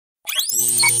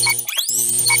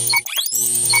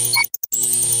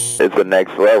It's the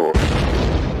next level.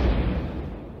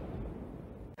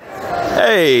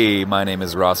 Hey, my name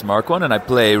is Ross Marquand, and I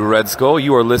play Red Skull.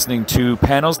 You are listening to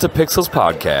Panels to Pixels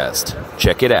podcast.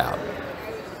 Check it out.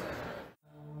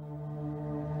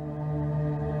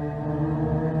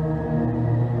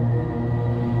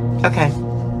 Okay.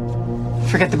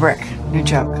 Forget the brick. New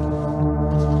joke.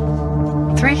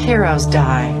 3 heroes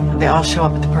die, and they all show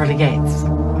up at the pearly gates.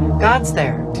 God's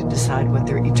there to decide what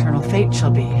their eternal fate shall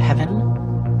be, heaven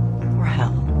or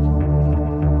hell.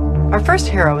 Our first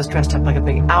hero was dressed up like a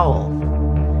big owl,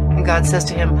 and God says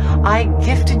to him, I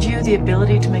gifted you the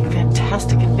ability to make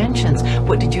fantastic inventions.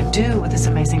 What did you do with this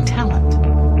amazing talent?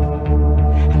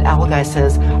 And Owl Guy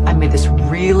says, I made this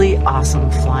really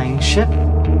awesome flying ship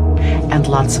and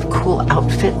lots of cool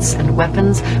outfits and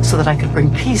weapons so that I could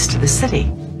bring peace to the city.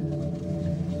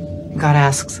 God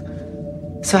asks,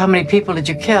 so how many people did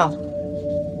you kill?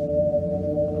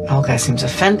 Owl Guy seems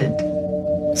offended.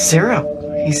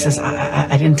 0. He says,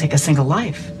 I didn't take a single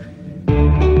life.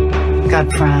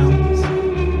 God frowns.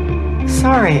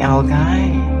 Sorry, Owl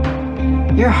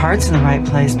Guy. Your heart's in the right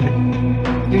place, but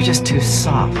you're just too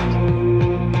soft.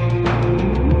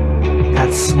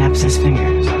 God snaps his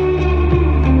fingers.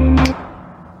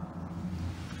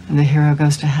 And the hero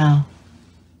goes to hell.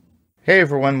 Hey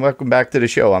everyone, welcome back to the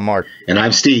show. I'm Mark. And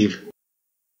I'm Steve.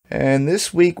 And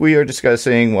this week we are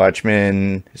discussing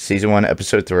Watchmen, Season 1,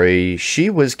 Episode 3, She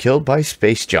Was Killed by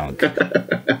Space Junk.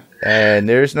 And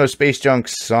there's no Space Junk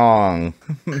song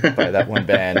by that one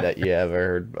band that you ever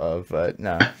heard of, but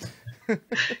no.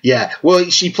 Yeah, well,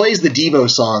 she plays the Devo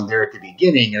song there at the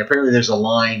beginning, and apparently there's a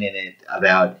line in it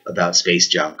about space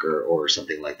junk or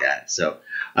something like that. So,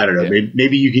 I don't know, Yeah.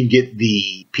 maybe you can get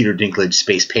the Peter Dinklage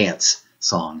Space Pants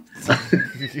song.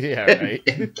 Yeah, right.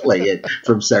 And play it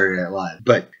from Saturday Night Live.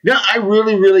 But no,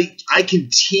 I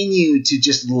continue to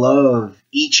just love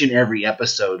each and every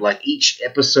episode. Like each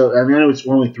episode, I mean, I know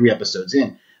we're only 3 episodes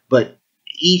in, but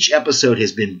each episode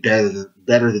has been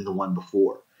better than the one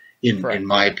before, in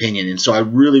my opinion. And so I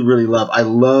really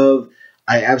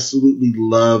I absolutely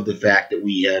love the fact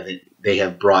that they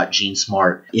have brought Jean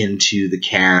Smart into the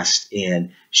cast,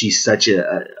 and she's such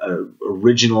a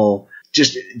original.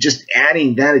 Just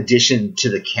adding that addition to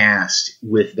the cast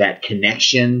with that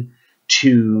connection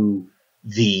to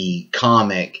the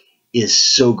comic is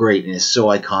so great and is so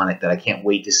iconic that I can't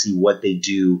wait to see what they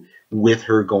do with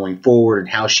her going forward and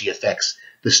how she affects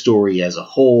the story as a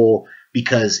whole.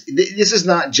 Because this is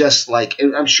not just like,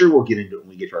 and I'm sure we'll get into it when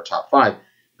we get to our top 5,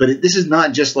 but this is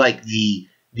not just like the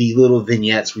little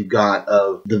vignettes we've got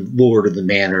of the Lord of the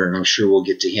Manor, and I'm sure we'll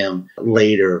get to him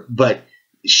later, but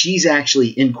she's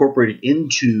actually incorporated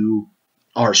into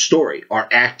our story, our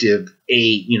active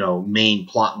main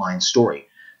plotline story.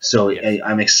 So yes.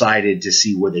 I'm excited to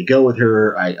see where they go with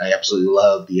her. I absolutely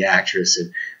love the actress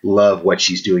and love what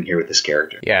she's doing here with this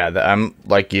character. Yeah, I'm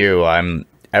like you.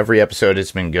 Every episode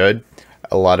has been good.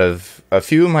 A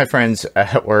few of my friends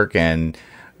at work and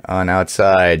on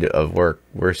outside of work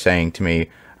were saying to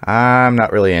me, I'm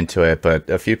not really into it, but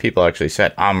a few people actually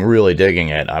said, I'm really digging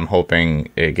it. I'm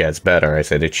hoping it gets better. I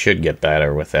said it should get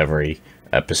better with every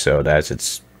episode as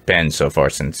it's been so far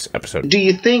since episode. Do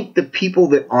you think the people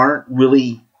that aren't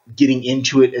really getting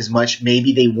into it as much,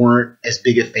 maybe they weren't as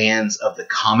big of fans of the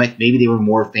comic, maybe they were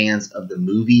more fans of the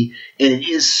movie, and it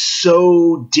is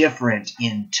so different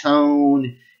in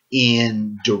tone,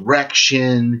 in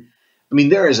direction. I mean,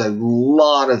 there is a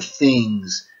lot of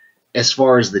things as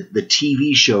far as the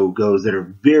TV show goes that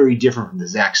are very different from the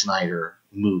Zack Snyder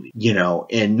movie,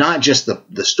 and not just the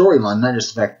storyline, not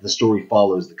just the fact that the story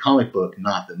follows the comic book,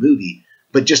 not the movie,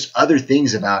 but just other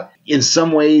things about, in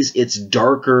some ways it's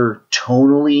darker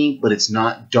tonally, but it's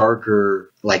not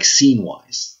darker like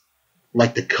scene-wise.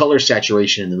 Like the color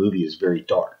saturation in the movie is very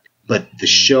dark. But the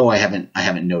show, I haven't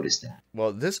noticed that.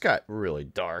 Well, this got really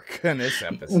dark in this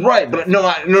episode. Right, but no.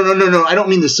 I don't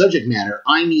mean the subject matter.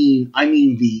 I mean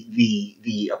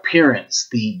the appearance,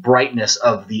 the brightness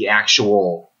of the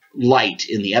actual light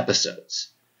in the episodes.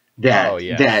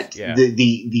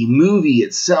 The movie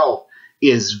itself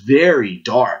is very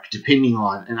dark, depending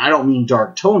on, and I don't mean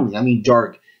dark tonally. I mean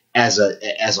dark as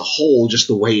a whole, just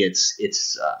the way it's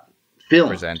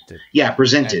filmed. Presented. Yeah,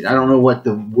 presented. I don't know what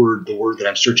the word that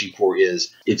I'm searching for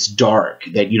is. It's dark.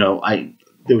 That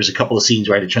there was a couple of scenes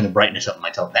where I had to turn the brightness up in my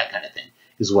television. That kind of thing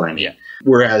is what I mean. Yeah.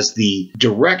 Whereas the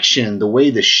direction, the way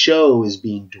the show is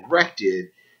being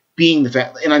directed, being the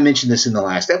fact, and I mentioned this in the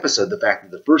last episode, the fact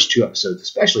that the first 2 episodes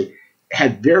especially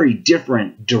had very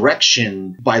different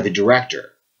direction by the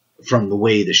director from the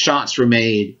way the shots were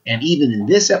made. And even in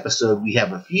this episode, we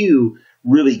have a few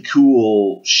really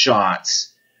cool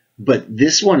shots But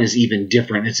this one is even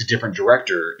different. It's a different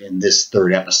director in this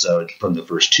third episode from the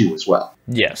first two as well.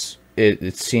 Yes.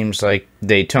 It seems like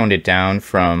they toned it down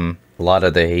from a lot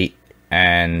of the hate,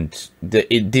 and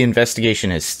the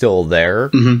investigation is still there.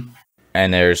 Mm-hmm.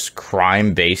 And there's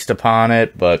crime based upon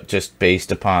it, but just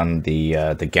based upon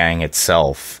the gang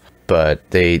itself. But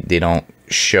they don't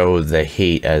show the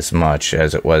hate as much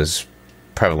as it was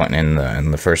prevalent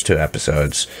in the first two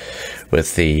episodes,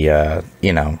 with the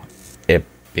it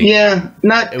being,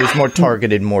 it was more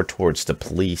targeted more towards the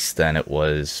police than it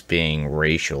was being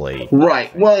racially.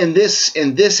 Right. Well, in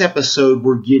this episode,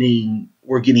 we're getting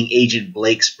Agent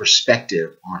Blake's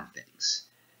perspective on things.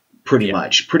 Pretty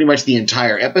much the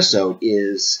entire episode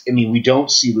is. I mean, we don't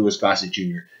see Louis Gossett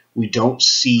Jr. We don't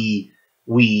see.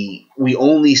 We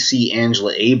only see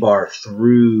Angela Abar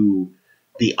through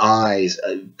the eyes.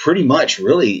 Pretty much,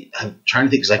 really. I'm trying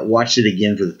to think, because I watched it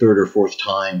again for the third or fourth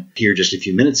time here just a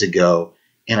few minutes ago,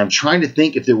 and I'm trying to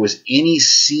think if there was any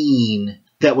scene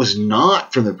that was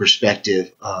not from the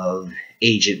perspective of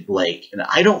Agent Blake, and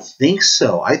I don't think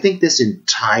so. I think this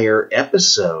entire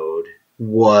episode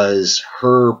was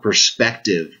her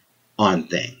perspective on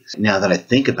things. Now that I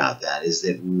think about that, is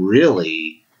that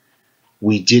really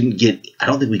we didn't get, I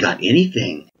don't think we got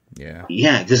anything. Yeah.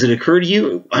 Yeah. Does it occur to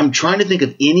you? I'm trying to think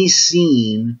of any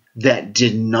scene that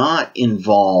did not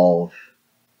involve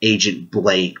Agent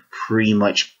Blake pretty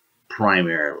much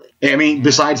primarily. I mean,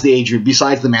 besides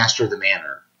the Master of the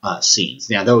Manor scenes.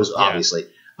 Now, those obviously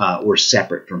were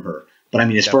separate from her. But I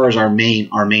mean, as far as our main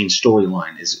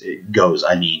storyline goes,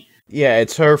 I mean, yeah,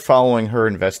 it's her following her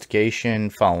investigation,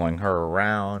 following her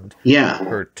around. Yeah.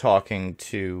 Her talking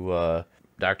to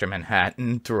Dr.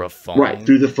 Manhattan through a phone. Right,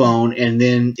 through the phone. And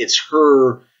then it's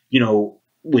her,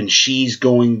 when she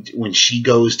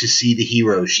goes to see the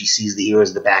heroes, she sees the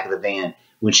heroes at the back of the van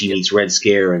when she meets Red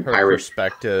Scare and her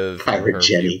Pirate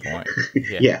Jenny.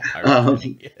 Yeah.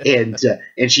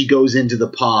 And she goes into the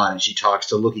pod and she talks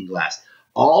to Looking Glass.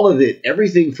 All of it,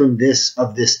 everything from this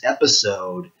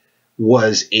episode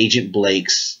was Agent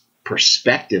Blake's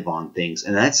perspective on things,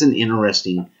 and that's an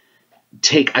interesting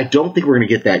take. I don't think we're going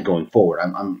to get that going forward.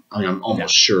 I'm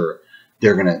almost sure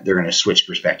they're gonna switch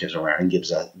perspectives around and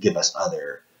give us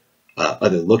other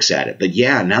looks at it. But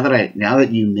yeah, now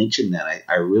that you mentioned that,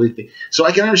 I really think so.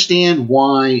 I can understand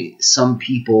why some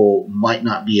people might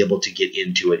not be able to get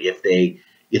into it if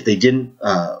they didn't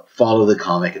follow the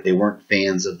comic, if they weren't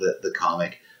fans of the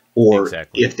comic, or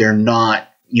if they're not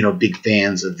big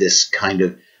fans of this kind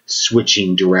of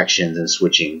switching directions and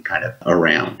switching kind of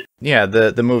around. Yeah,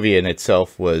 the movie in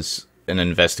itself was an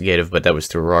investigative, but that was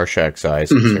through Rorschach's eyes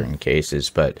in certain cases.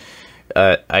 But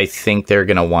I think they're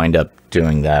going to wind up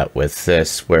doing that with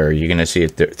this, where you're going to see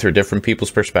it through different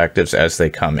people's perspectives as they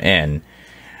come in,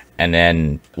 and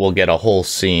then we'll get a whole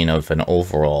scene of an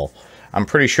overall. I'm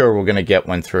pretty sure we're going to get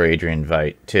one through Adrian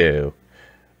Veidt too,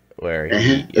 where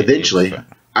eventually,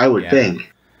 I would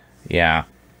think. Yeah.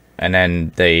 And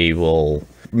then they will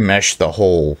mesh the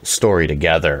whole story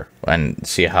together and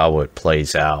see how it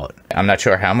plays out. I'm not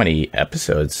sure how many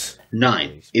episodes.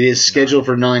 9. It is scheduled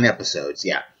for 9 episodes,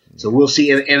 yeah. So we'll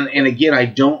see. And again, I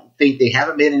don't think they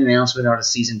haven't made an announcement on a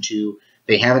season 2.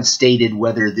 They haven't stated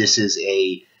whether this is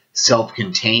a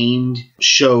self-contained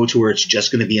show to where it's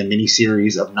just going to be a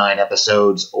miniseries of 9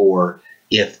 episodes, or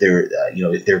if they're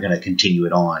going to continue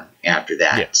it on after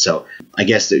that. Yeah. So I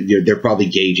guess they're probably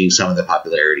gauging some of the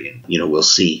popularity, and we'll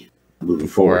see moving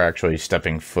forward. Before actually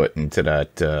stepping foot into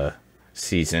that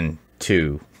season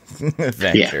 2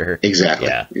 venture. Yeah, exactly.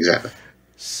 Yeah. Exactly.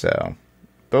 So,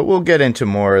 but we'll get into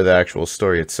more of the actual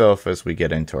story itself as we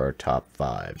get into our top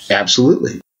 5s.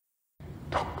 Absolutely.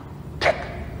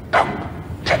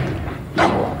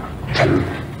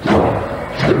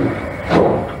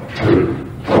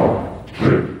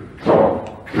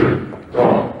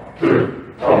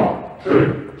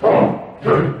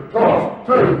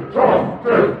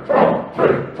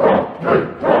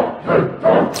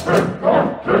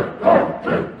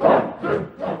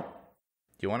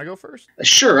 Do you want to go first?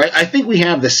 Sure. I think we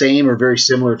have the same or very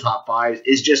similar top 5s.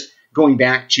 It's just going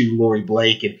back to Laurie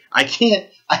Blake, and I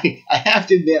have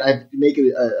to admit, I make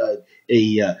a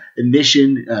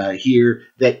admission here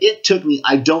that it took me,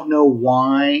 I don't know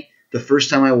why, the first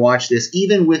time I watched this,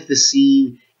 even with the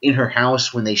scene in her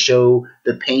house when they show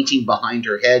the painting behind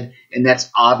her head, and that's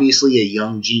obviously a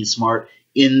young Jean Smart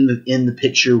in the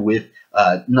picture with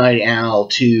Night Owl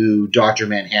to Dr.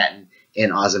 Manhattan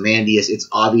and Ozymandias. It's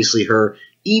obviously her.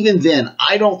 Even then,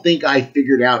 I don't think I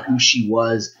figured out who she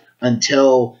was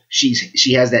until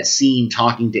she has that scene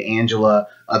talking to Angela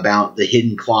about the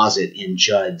hidden closet in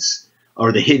Judd's,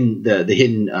 or the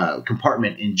hidden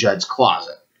compartment in Judd's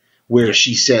closet, where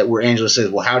where Angela says,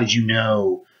 well, how did you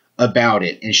know about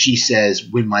it? And she says,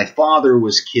 when my father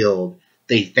was killed,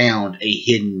 they found a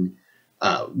hidden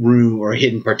room or a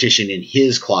hidden partition in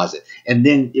his closet. And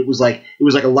then it was like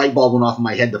a light bulb went off in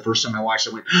my head the first time I watched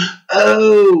it. I went,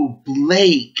 oh,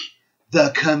 Blake,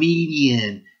 the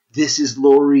comedian. This is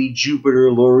Laurie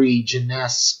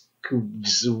Janescu.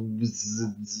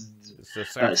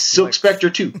 Silk Spectre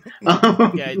 2.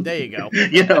 Yeah, there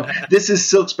you go. This is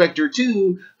Silk Spectre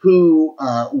 2, who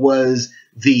was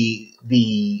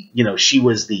she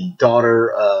was the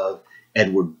daughter of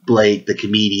Edward Blake, the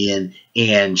comedian,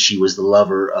 and she was the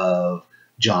lover of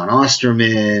John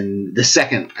Osterman, the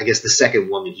second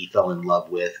woman he fell in love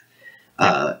with.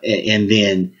 And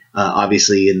then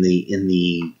obviously in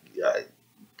the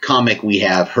comic, we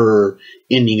have her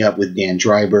ending up with Dan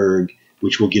Dreiberg,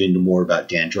 which we'll get into more about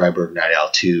Dan Dreiberg, Night Owl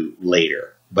 2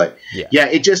 later. But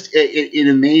it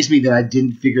amazed me that I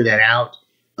didn't figure that out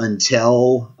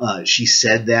until she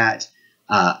said that.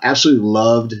 Absolutely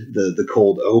loved the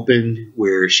cold open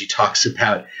where she talks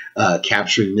about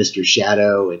capturing Mr.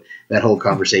 Shadow, and that whole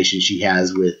conversation she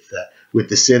has with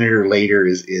the senator later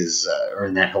or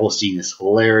in that whole scene is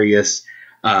hilarious.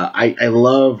 I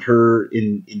love her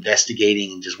in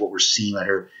investigating and just what we're seeing at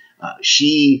her.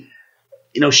 She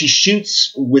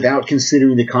shoots without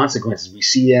considering the consequences. We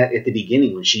see that at the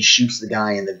beginning when she shoots the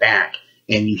guy in the back,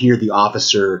 and you hear the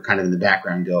officer kind of in the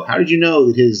background go, how did you know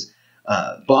that his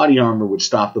body armor would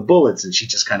stop the bullets? And she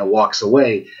just kind of walks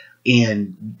away.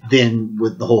 And then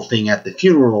with the whole thing at the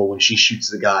funeral, when she shoots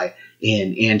the guy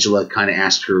and Angela kind of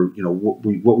asks her,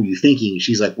 what were you thinking?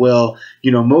 She's like, well,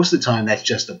 most of the time that's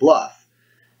just a bluff.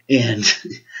 And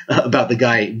about the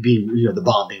guy being, the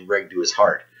bomb being rigged to his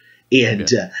heart. And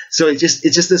so it's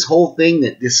just this whole thing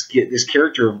that this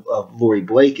character of Laurie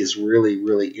Blake is really,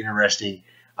 really interesting.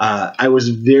 I was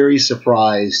very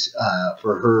surprised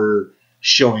for her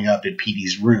showing up in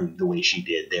Petey's room the way she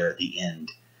did there at the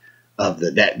end of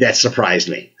that surprised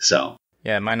me. So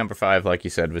yeah, my number 5, like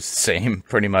you said, was the same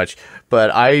pretty much.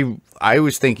 But I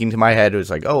was thinking to my head, it was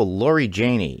like, oh, Laurie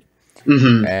Janey.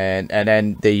 Mm-hmm. And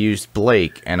then they used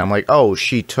Blake, and I'm like, oh,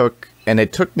 she took, and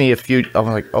it took me I'm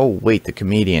like, oh, wait, the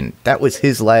comedian, that was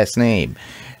his last name.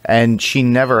 And she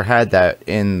never had that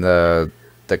in the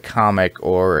comic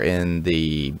or in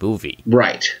the movie.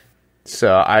 Right.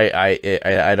 So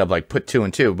I'd have like put 2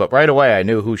 and 2, but right away I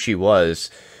knew who she was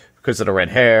because of the red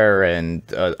hair, and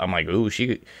I'm like, ooh,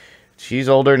 she's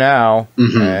older now,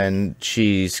 and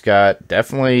she's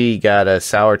definitely got a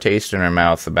sour taste in her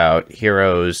mouth about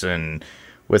heroes and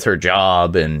with her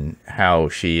job and how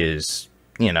she is,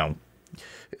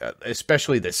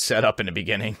 especially the setup in the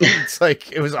beginning. It's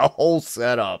like, it was a whole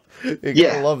setup. You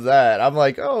gotta love that. I'm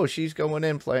like, oh, she's going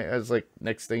in playing. I was like,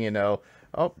 next thing you know,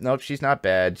 oh, nope, she's not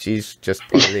bad. She's just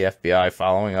part of the FBI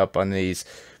following up on these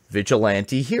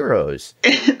vigilante heroes.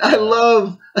 And I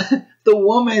love the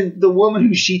woman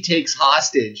who she takes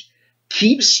hostage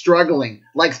keeps struggling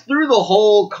like through the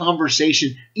whole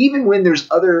conversation, even when there's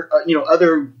other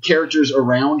characters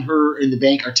around her in the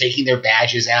bank are taking their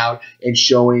badges out and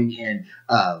showing, and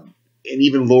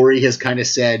even Laurie has kind of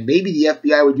said maybe the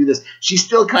FBI would do this. She's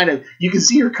still you can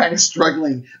see her kind of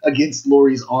struggling against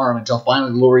Laurie's arm until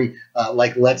finally Laurie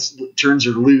turns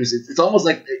her loose. It's almost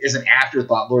like as an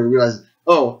afterthought, Laurie realizes,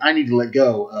 oh, I need to let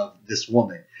go of this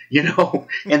woman,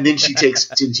 and then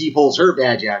she pulls her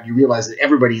badge out, and you realize that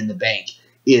everybody in the bank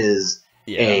is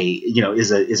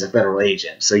a federal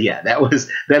agent. So yeah,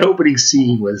 that opening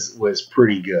scene was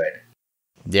pretty good.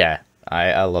 Yeah,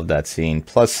 I love that scene.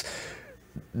 Plus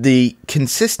the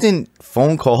consistent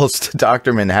phone calls to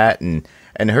Dr. Manhattan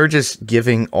and her just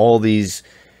giving all these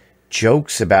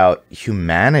jokes about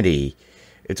humanity.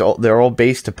 They're all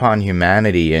based upon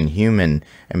humanity and human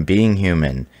and being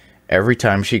human every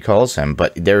time she calls him,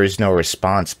 but there is no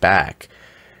response back.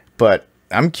 But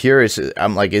I'm curious,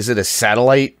 I'm like, is it a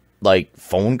satellite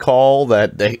phone call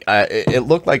that it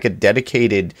looked like a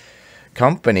dedicated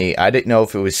company. I didn't know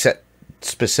if it was set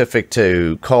specific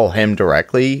to call him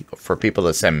directly for people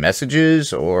to send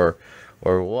messages or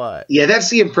what. Yeah, that's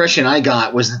the impression I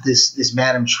got, was that this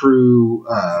Madame True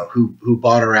who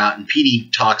bought her out, and Petey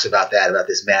talks about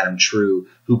this Madame True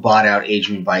who bought out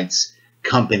Adrian Veidt's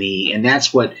company, and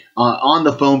that's what on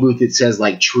the phone booth it says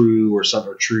True or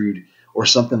something, or Trude or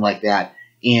something like that,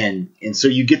 and so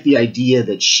you get the idea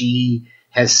that she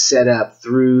has set up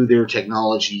through their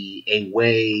technology a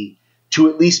way to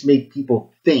at least make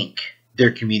people think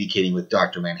they're communicating with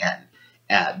Dr. Manhattan.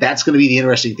 That's going to be the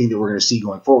interesting thing that we're going to see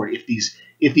going forward.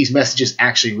 If these messages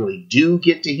actually really do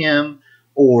get to him,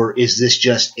 or is this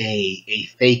just a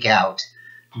fake out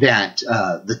that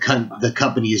the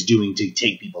company is doing to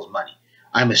take people's money?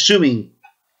 I'm assuming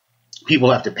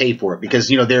people have to pay for it because,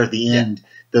 you know, there at the end,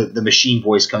 the machine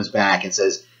voice comes back and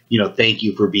says, you know, thank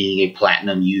you for being a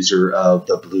platinum user of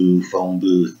the blue phone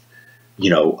booth, you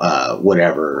know,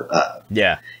 whatever.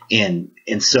 And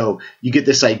so you get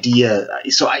this idea.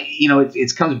 So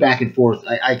it comes back and forth.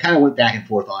 I kind of went back and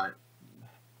forth on it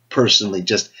personally.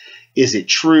 Just, is it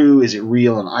true? Is it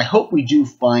real? And I hope we do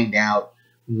find out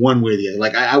one way or the other.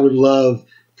 Like I would love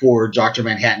for Dr.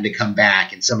 Manhattan to come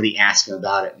back and somebody ask him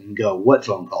about it and go, what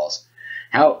phone calls?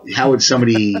 How would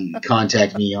somebody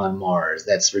contact me on Mars?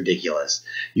 That's ridiculous.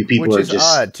 You people Which are is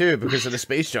just odd too, because of the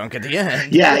space junk at the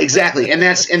end. Yeah, exactly. And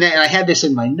I had this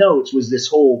in my notes, was this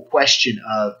whole question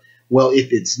of, well, if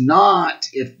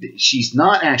she's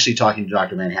not actually talking to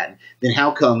Dr. Manhattan, then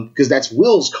how come? Because that's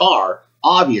Will's car,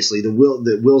 obviously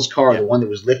Will's car, the one that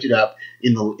was lifted up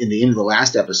in the end of the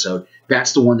last episode.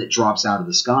 That's the one that drops out of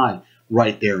the sky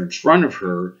right there in front of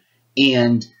her,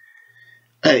 and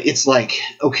it's like,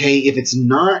 okay,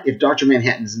 if Dr.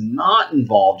 Manhattan's not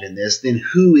involved in this, then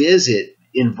who is it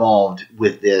involved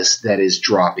with this that is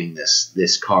dropping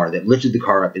this car, that lifted the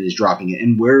car up and is dropping it?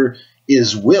 And where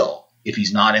is Will if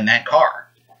he's not in that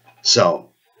car? So,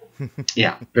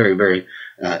 yeah, very, very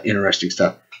interesting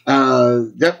stuff.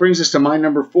 That brings us to my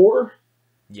number 4.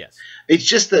 Yes. It's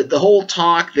just the whole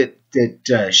talk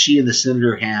that she and the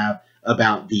senator have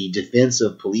about the Defense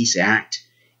of Police Act.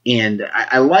 And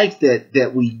I like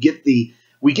that we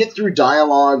get through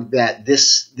dialogue that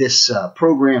this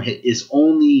program is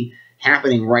only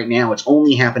happening right now. It's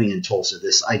only happening in Tulsa.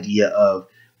 This idea of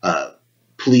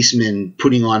policemen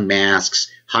putting on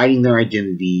masks, hiding their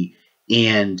identity,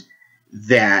 and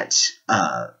that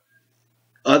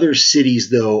other cities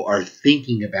though are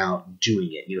thinking about doing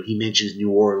it. You know, he mentions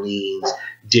New Orleans,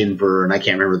 Denver, and I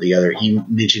can't remember the other. He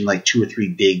mentioned like 2 or 3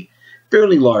 big,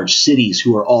 fairly large cities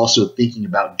who are also thinking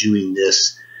about doing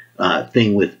this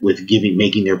thing with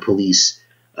making their police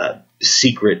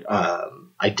secret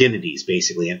identities,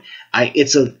 basically. And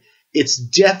it's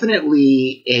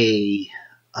definitely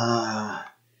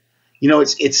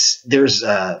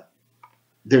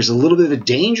there's a little bit of a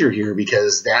danger here,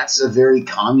 because that's a very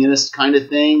communist kind of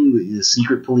thing, the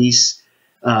secret police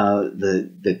that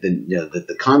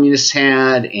the communists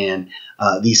had, and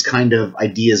these kind of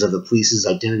ideas of the police's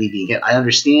identity being hit. I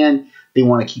understand they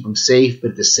want to keep them safe,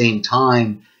 but at the same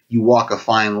time, you walk a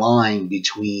fine line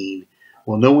between,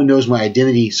 well, no one knows my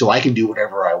identity, so I can do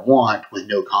whatever I want with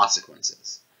no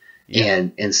consequences. Yeah.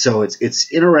 And so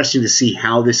it's interesting to see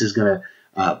how this is going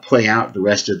to play out the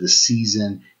rest of the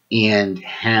season, and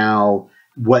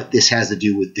what this has to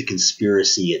do with the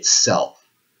conspiracy itself.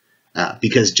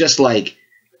 Because just like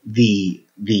the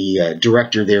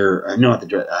director there, not the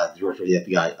director of the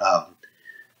FBI,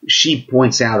 she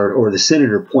points out, or the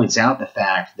senator points out the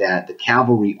fact that the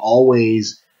cavalry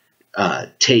always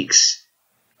takes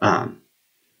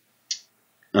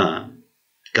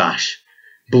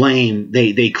blame.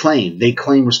 They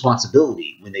claim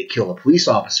responsibility when they kill a police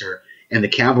officer, and the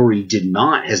cavalry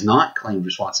has not claimed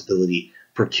responsibility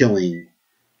for killing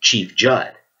Chief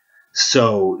Judd.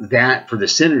 So that, for the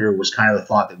senator, was kind of the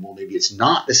thought that, well, maybe it's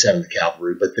not the 7th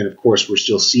Cavalry, but then, of course, we're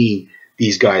still seeing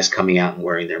these guys coming out and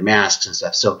wearing their masks and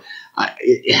stuff. So,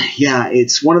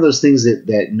 it's one of those things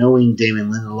that knowing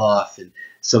Damon Lindelof and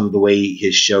some of the way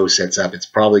his show sets up, it's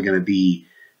probably going to be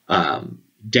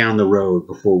down the road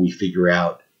before we figure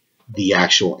out the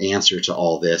actual answer to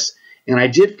all this. And I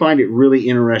did find it really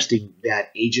interesting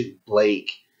that Agent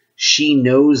Blake, she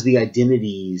knows the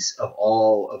identities of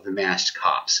all of the masked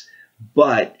cops,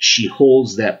 but she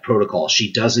holds that protocol.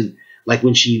 She doesn't, like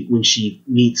when she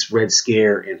meets Red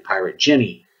Scare and Pirate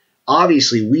Jenny,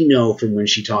 obviously we know from when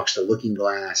she talks to Looking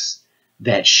Glass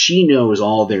that she knows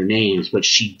all their names, but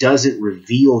she doesn't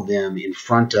reveal them in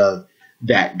front of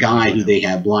that guy who they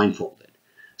have blindfolded.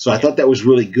 So I thought that was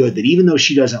really good, that even though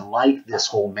she doesn't like this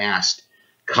whole masked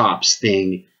cops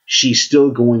thing, she's still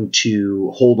going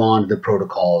to hold on to the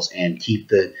protocols and keep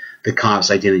the cops'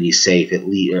 identity safe, at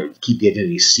least, or keep the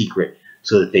identity secret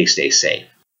so that they stay safe.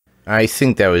 I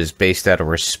think that was based out of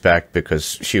respect,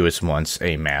 because she was once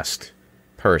a masked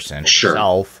person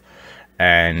herself,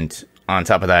 and on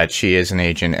top of that, she is an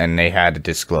agent, and they had to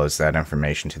disclose that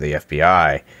information to the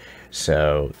FBI.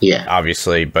 So, yeah,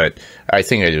 obviously, but I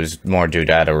think it was more due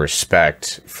out of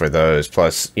respect for those.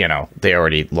 Plus, you know, they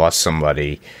already lost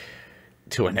somebody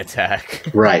to an attack.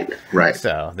 Right.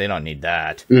 So they don't need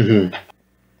that. Mm-hmm.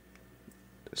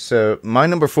 So my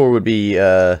number 4 would be,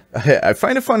 I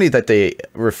find it funny that they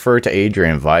refer to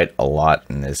Adrian Veidt a lot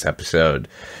in this episode.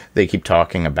 They keep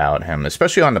talking about him,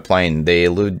 especially on the plane. They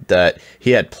allude that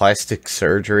he had plastic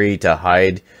surgery to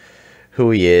hide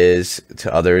who he is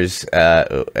to others,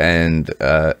 and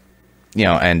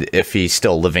if he's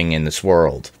still living in this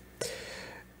world.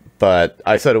 But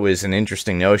I thought it was an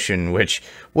interesting notion, which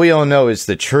we all know is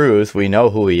the truth. We know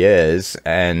who he is,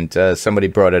 and somebody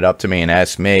brought it up to me and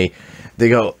asked me. They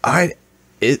go,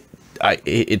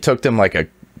 it took them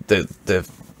like the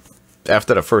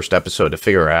after the first episode to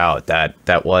figure out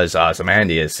that was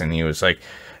Ozymandias, and he was like,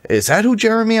 "Is that who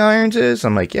Jeremy Irons is?"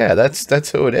 I'm like, "Yeah, that's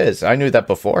who it is." I knew that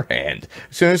beforehand.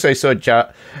 As soon as I saw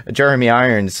Jeremy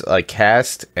Irons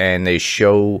cast, and they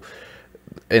show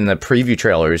in the preview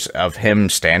trailers of him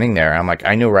standing there, I'm like,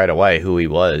 I knew right away who he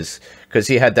was, because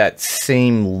he had that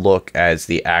same look as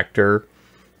the actor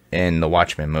in the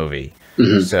Watchmen movie.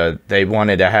 Mm-hmm. So they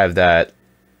wanted to have that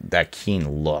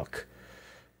keen look.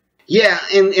 Yeah,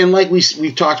 and like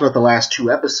we've talked about the last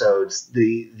 2 episodes,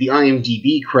 the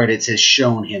IMDb credits has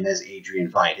shown him as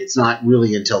Adrian Veidt. It's not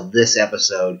really until this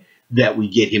episode that we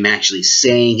get him actually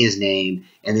saying his name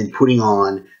and then putting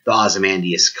on the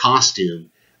Ozymandias costume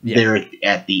there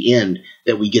at the end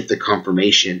that we get the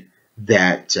confirmation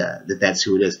that that's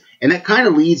who it is. And that kind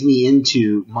of leads me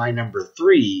into my number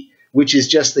 3, which is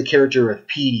just the character of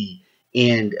Petey.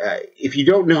 And if you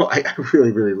don't know, I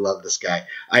really, really love this guy.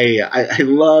 I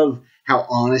love how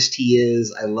honest he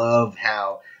is. I love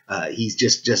how he's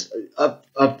just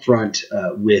up front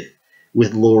with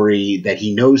Lori, that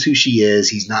he knows who she is.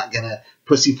 He's not going to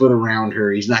pussyfoot around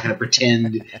her. He's not going to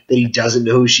pretend that he doesn't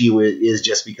know who she is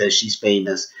just because she's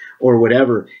famous or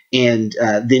whatever. And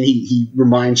then he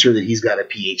reminds her that he's got a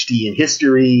PhD in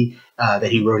history,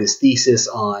 that he wrote his thesis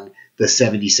on the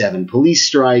 77 police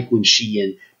strike when she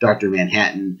and Dr.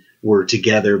 Manhattan were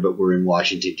together but were in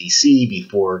Washington, D.C.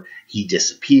 before he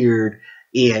disappeared.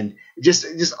 And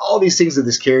just all these things of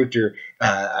this character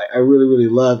I really, really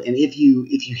love. And if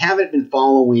you haven't been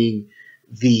following,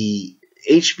 the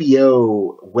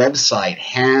HBO website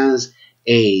has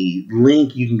a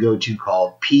link you can go to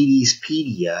called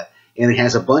Petey'spedia, and it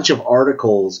has a bunch of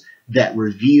articles that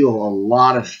reveal a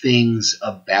lot of things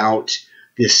about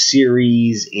this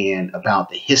series and about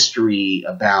the history,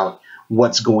 about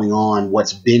what's going on,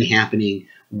 what's been happening,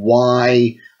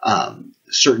 why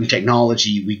certain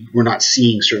technology, we're not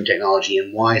seeing certain technology,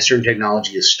 and why certain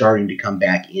technology is starting to come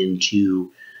back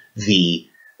into the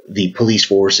police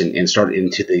force and start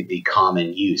into the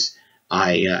common use.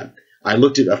 I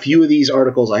looked at a few of these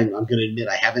articles. I'm going to admit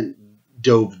I haven't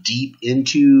dove deep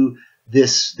into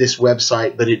this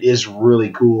website, but it is really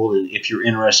cool. And if you're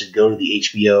interested, go to the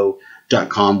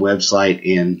HBO.com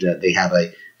website, and they have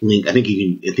a link. I think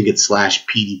it's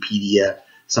 /Peteypedia,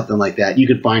 something like that. You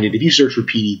can find it if you search for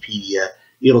Peteypedia.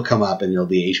 It'll come up, and it'll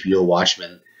be HBO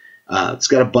Watchmen. It's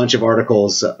got a bunch of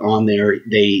articles on there.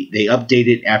 They update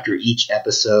it after each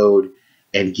episode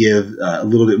and give a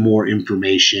little bit more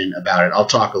information about it. I'll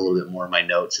talk a little bit more in my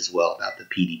notes as well about the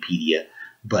Peteypedia,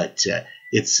 but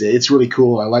it's really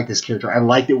cool. I like this character. I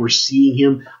like that we're seeing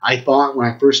him. I thought when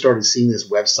I first started seeing this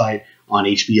website on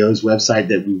HBO's website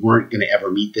that we weren't going to ever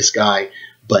meet this guy,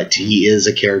 but he is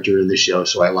a character in the show,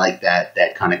 so I like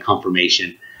that kind of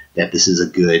confirmation that this is a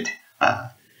good.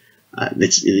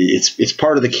 It's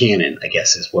part of the canon, I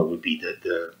guess, is what would be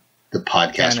the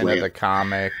podcast canon way of the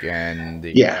comic and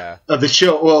the of the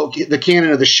show. Well, the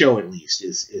canon of the show at least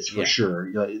is for sure,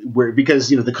 because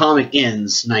the comic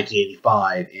ends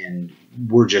 1985, and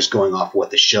we're just going off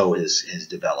what the show has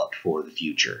developed for the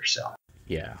future. So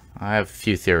yeah, I have a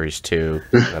few theories too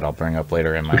that I'll bring up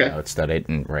later in my notes that I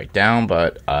didn't write down,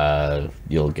 but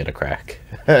you'll get a crack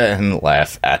and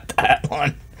laugh at that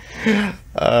one.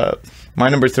 My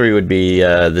number 3 would be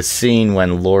the scene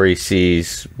when Lori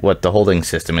sees what the holding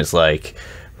system is like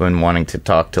when wanting to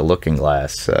talk to Looking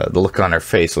Glass. The look on her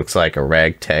face looks like a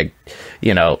ragtag.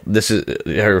 This is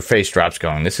her face drops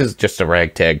going, this is just a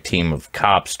ragtag team of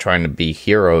cops trying to be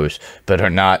heroes, but are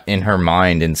not in her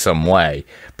mind in some way.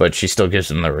 But she still gives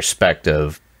them the respect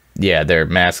of, they're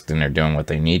masked and they're doing what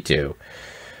they need to.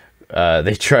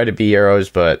 They try to be heroes,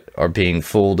 but are being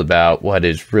fooled about what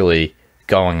is really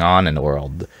going on in the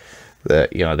world.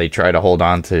 They try to hold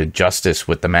on to justice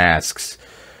with the masks,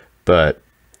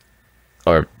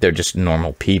 or they're just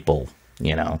normal people,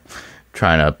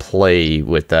 trying to play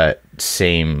with that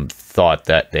same thought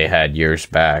that they had years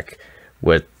back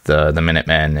with the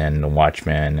Minutemen and the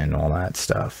Watchmen and all that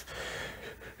stuff.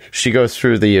 She goes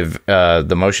through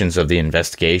the motions of the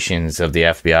investigations of the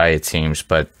FBI, it seems,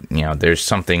 but there's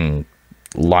something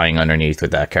lying underneath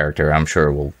with that character. I'm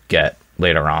sure we'll get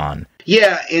later on.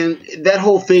 Yeah, and that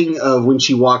whole thing of when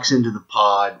she walks into the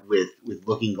pod with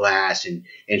Looking Glass, and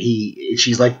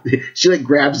she's like she like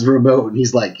grabs the remote, and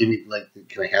he's like, can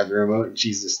I have the remote? And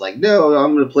she's just like, no,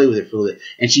 I'm gonna play with it for a little bit.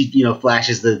 And she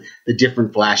flashes the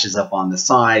different flashes up on the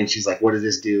side, and she's like, what does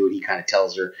this do? And he kind of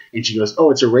tells her, and she goes,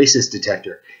 oh, it's a racist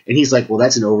detector. And he's like, well,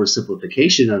 that's an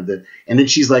oversimplification of the. And then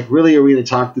she's like, really, are we gonna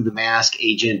talk to the mask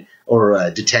agent or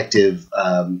detective?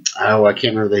 I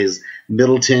can't remember his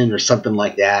Middleton or something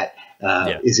like that.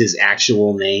 Is his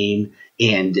actual name,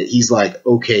 and he's like,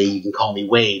 okay, you can call me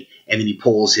Wade, and then he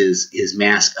pulls his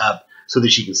mask up so that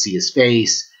she can see his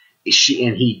face.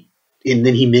 And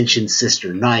then he mentions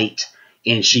Sister Knight,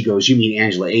 and she goes, you mean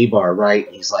Angela Abar, right?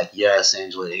 And he's like, yes,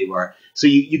 Angela Abar. So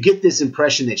you get this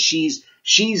impression that she's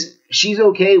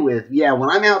okay with, yeah,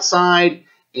 when I'm outside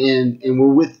and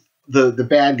we're with the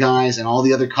bad guys and all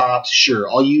the other cops, sure,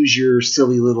 I'll use your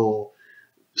silly little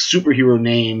superhero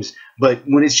names, but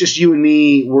when it's just you and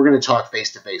me, we're going to talk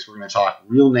face to face. We're going to talk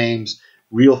real names,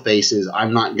 real faces.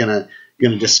 I'm not going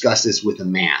to discuss this with a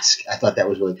mask. I thought that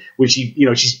was really when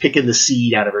she's picking the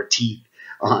seed out of her teeth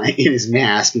in his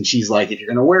mask, and she's like, if you're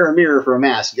going to wear a mirror for a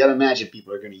mask, you got to imagine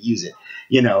people are going to use it.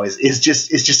 It's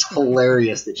just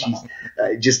hilarious that she's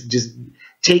just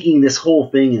taking this whole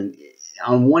thing, and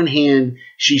on one hand,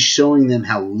 she's showing them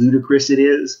how ludicrous it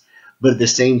is. But at the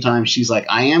same time, she's like,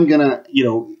 I am going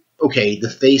to, okay, the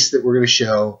face that we're going to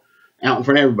show out in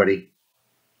front of everybody,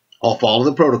 I'll follow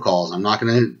the protocols. I'm not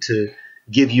going to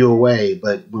give you away.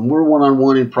 But when we're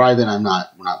one-on-one in private, we're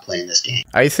not playing this game.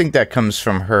 I think that comes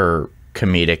from her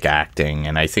comedic acting.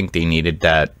 And I think they needed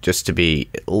that just to be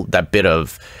that bit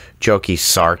of jokey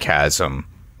sarcasm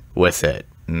with it.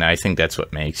 And I think that's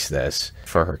what makes this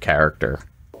for her character.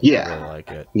 Yeah. I really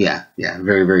like it. Yeah.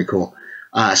 Very, very cool.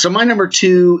 So my number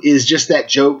 2 is just that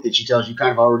joke that she tells. You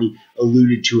kind of already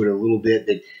alluded to it a little bit,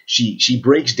 that she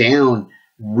breaks down.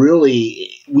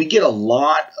 Really, we get a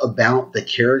lot about the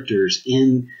characters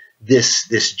in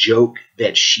this joke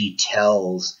that she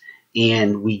tells,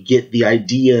 and we get the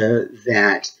idea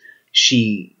that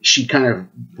she kind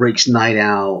of breaks Night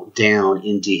Owl down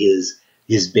into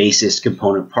his basest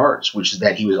component parts, which is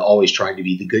that he was always trying to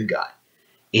be the good guy,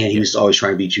 and he was always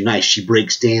trying to be too nice. She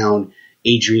breaks down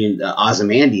Adrian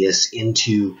Ozymandias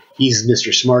into he's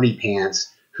Mr. Smarty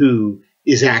Pants, who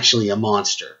is actually a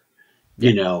monster,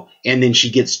 and then she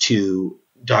gets to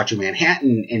Dr.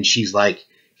 Manhattan, and she's like,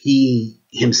 he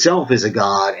himself is a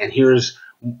god, and here's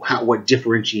what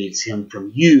differentiates him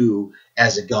from you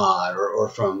as a god or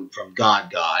from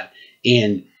God.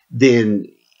 And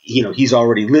then, he's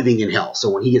already living in hell.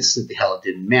 So when he gets sent to hell, it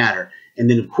didn't matter. And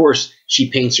then, of course,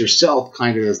 she paints herself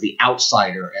kind of as the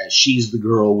outsider, as she's the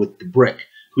girl with the brick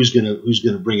who's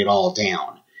gonna bring it all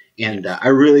down. And I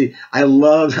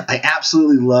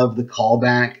absolutely love the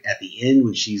callback at the end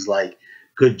when she's like,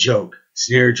 "Good joke,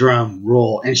 snare drum,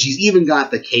 roll," and she's even got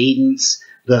the cadence,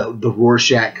 the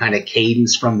Rorschach kind of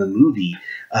cadence from the movie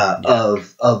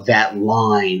of that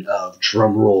line of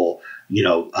drum roll,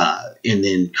 and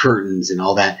then curtains and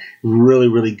all that. Really,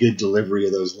 really good delivery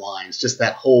of those lines. Just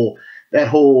that whole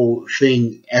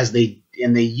thing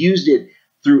they used it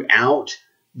throughout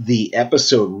the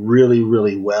episode really,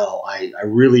 really well. I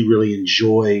really, really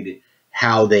enjoyed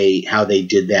how they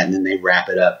did that, and then they wrap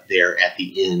it up there at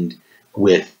the end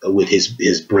with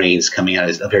his brains coming out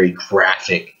as a very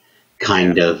graphic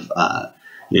kind of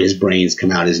his brains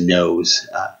come out his nose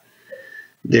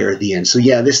there at the end. So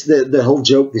yeah, the whole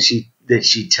joke that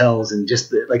she tells, and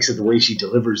just like I said, the way she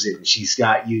delivers it, and she's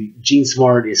got Jean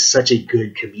Smart is such a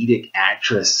good comedic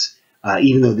actress.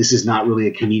 Even though this is not really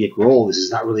a comedic role, this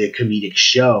is not really a comedic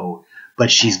show,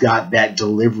 but she's got that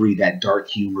delivery, that dark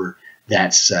humor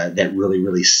that really,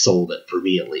 really sold it, for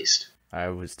me at least. I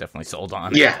was definitely sold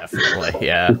on it. Yeah, definitely.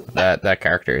 Yeah, that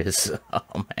character is.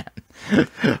 Oh man,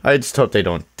 I just hope they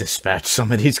don't dispatch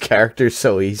some of these characters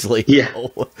so easily. Yeah,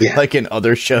 like in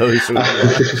other shows.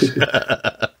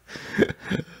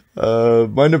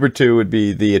 My number 2 would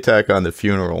be the attack on the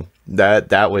funeral.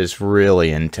 That was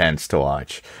really intense to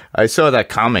watch. I saw that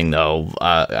coming though.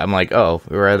 I'm like, oh,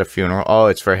 we're at a funeral. Oh,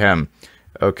 it's for him.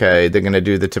 Okay, they're gonna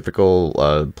do the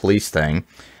typical police thing,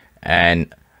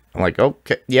 and I'm like,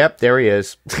 okay, yep, there he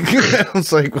is. I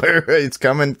was like, it's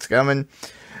coming.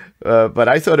 But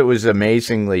I thought it was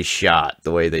amazingly shot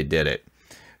the way they did it.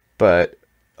 But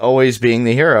always being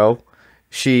the hero,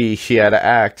 she had to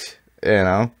act,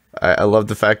 I love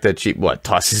the fact that she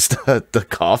tosses the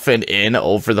coffin in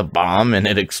over the bomb, and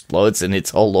it explodes, and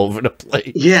it's all over the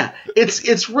place. Yeah,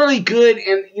 it's really good,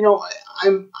 and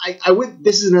I went.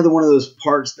 This is another one of those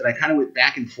parts that I kind of went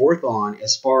back and forth on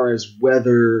as far as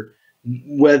whether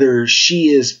whether she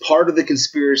is part of the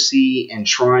conspiracy and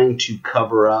trying to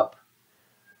cover up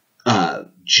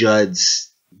Judd's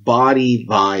body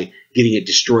by getting it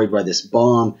destroyed by this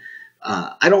bomb.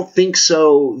 I don't think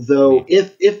so, though.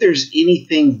 If there's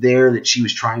anything there that she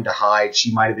was trying to hide,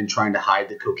 she might have been trying to hide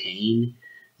the cocaine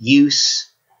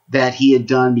use that he had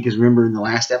done. Because remember, in the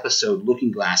last episode,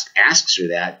 Looking Glass asks her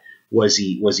that. Was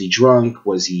he drunk?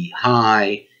 Was he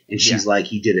high? And she's like,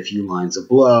 he did a few lines of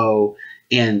blow.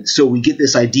 And so we get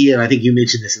this idea, and I think you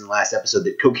mentioned this in the last episode,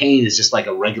 that cocaine is just like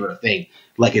a regular thing.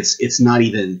 Like it's not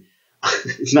even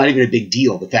it's not even a big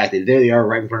deal. The fact that there they are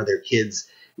right in front of their kids,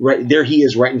 right there he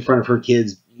is right in front of her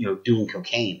kids, doing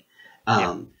cocaine.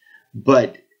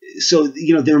 But so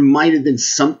there might have been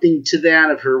something to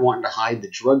that of her wanting to hide the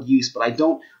drug use, but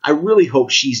I really hope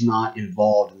she's not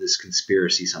involved in this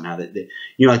conspiracy somehow. That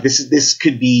like this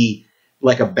could be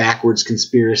like a backwards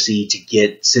conspiracy to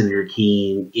get Senator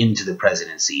Keene into the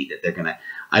presidency, that they're gonna.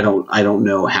 I don't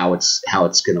know how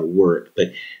it's gonna work,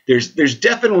 but there's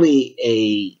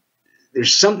definitely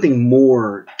there's something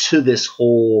more to this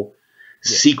whole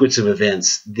sequence of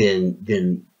events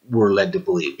than we're led to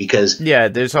believe, because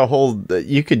there's a whole,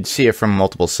 you could see it from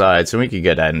multiple sides, and we could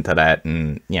get into that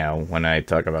and when I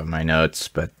talk about my notes.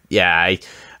 But I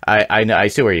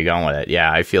see where you're going with it.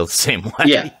 I feel the same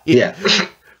way.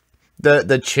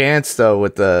 The chance though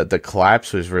with the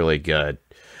collapse was really good,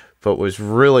 but was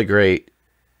really great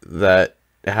that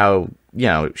how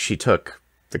she took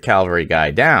the cavalry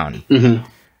guy down.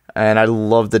 And I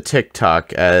love the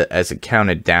TikTok as it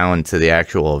counted down to the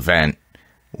actual event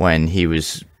when he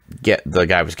was the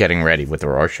guy was getting ready with the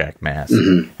Rorschach mask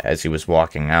as he was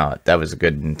walking out. That was a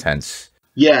good intense.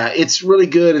 Yeah, it's really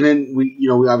good. And then we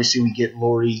obviously we get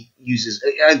Laurie uses.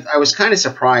 I was kind of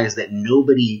surprised that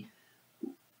nobody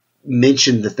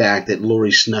mentioned the fact that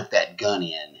Laurie snuck that gun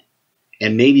in,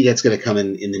 and maybe that's going to come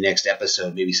in the next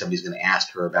episode. Maybe somebody's going to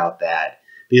ask her about that,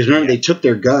 because remember they took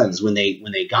their guns when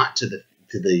they got to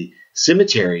the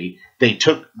cemetery. They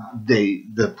took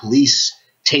the police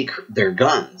take their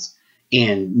guns.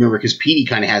 And remember, because Petey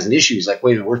kind of has an issue. He's like,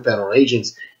 wait a minute, we're federal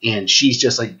agents. And she's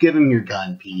just like, give him your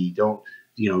gun, Petey. Don't,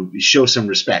 show some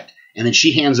respect. And then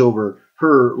she hands over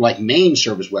her, like, main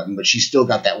service weapon, but she's still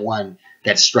got that one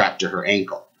that's strapped to her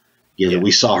ankle. That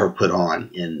we saw her put on.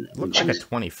 Looked like a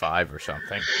 25 or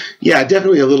something. Yeah,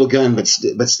 definitely a little gun, but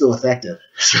still effective.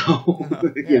 So,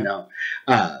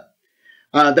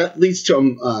 that leads to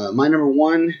my number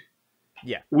one.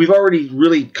 Yeah, we've already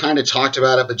really kind of talked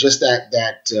about it, but just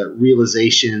that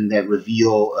realization, that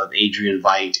reveal of Adrian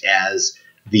Veidt as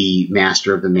the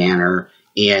master of the manor,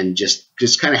 and just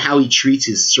kind of how he treats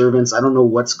his servants. I don't know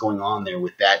what's going on there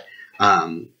with that.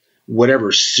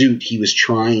 Whatever suit he was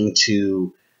trying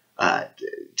to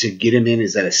get him in,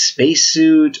 is that a space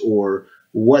suit or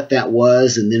what that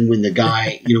was? And then when the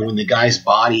guy, when the guy's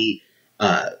body,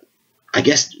 I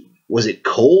guess. Was it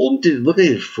cold? Did it look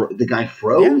like the guy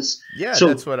froze? Yeah, so,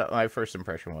 that's what my first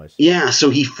impression was. Yeah, so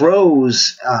he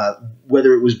froze,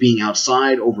 whether it was being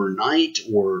outside overnight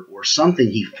or something,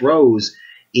 he froze.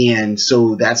 And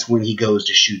so that's when he goes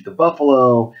to shoot the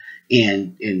buffalo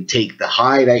and take the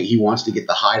hide. He wants to get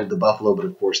the hide of the buffalo, but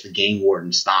of course the game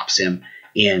warden stops him.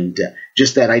 And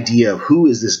just that idea of who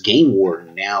is this game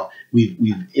warden? Now we've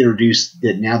introduced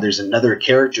that now there's another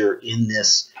character in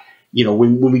this.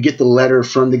 When we get the letter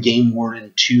from the game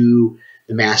warden to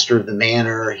the master of the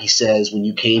manor, he says, when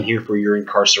you came here for your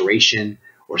incarceration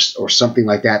or something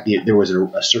like that, there was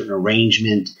a certain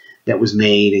arrangement that was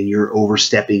made and you're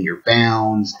overstepping your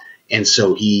bounds. And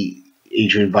so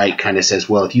Adrian Veidt kind of says,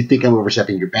 well, if you think I'm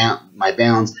overstepping my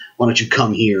bounds, why don't you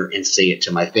come here and say it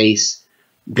to my face,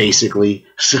 basically.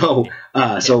 So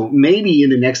maybe in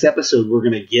the next episode, we're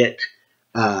going to get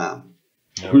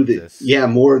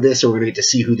more of this, or we're gonna get to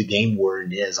see who the game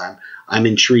warden is. I'm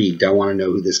intrigued. I want to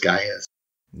know who this guy is.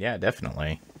 Yeah,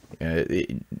 definitely.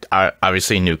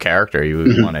 Obviously, new character you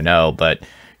would want to know, but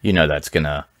that's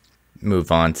gonna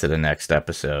move on to the next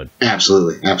episode.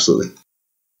 Absolutely.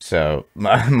 So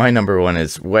my number one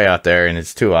is way out there, and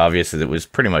it's too obvious that it was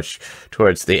pretty much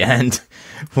towards the end.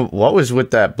 What was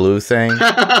with that blue thing?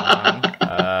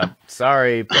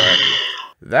 Sorry, but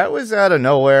that was out of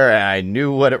nowhere, and I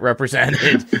knew what it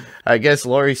represented. I guess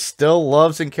Laurie still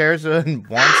loves and cares and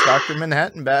wants Dr.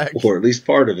 Manhattan back. Or at least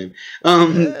part of him.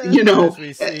 As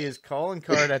we see his calling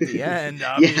card at the end,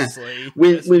 obviously.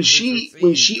 Yeah. When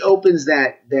she opens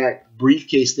that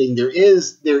briefcase thing, there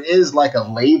is like a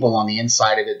label on the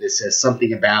inside of it that says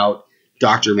something about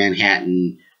Dr.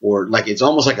 Manhattan, or like it's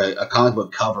almost like a comic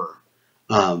book cover.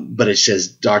 But it says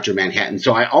Dr. Manhattan.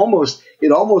 So it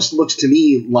almost looks to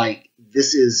me like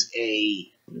this is a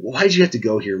Why'd you have to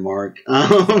go here, Mark?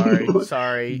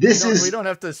 Sorry. We don't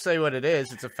have to say what it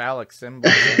is. It's a phallic symbol.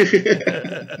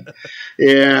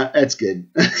 Yeah, that's good.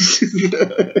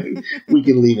 We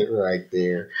can leave it right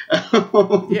there.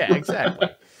 Yeah, exactly.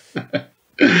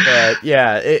 But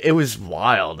yeah, it was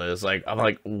wild. I'm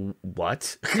like,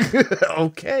 what?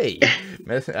 Okay.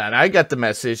 And I got the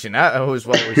message, and that was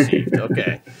well received.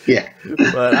 Okay. Yeah.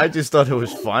 But I just thought it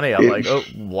was funny. I'm like, oh,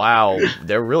 wow,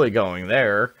 they're really going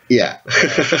there. Yeah.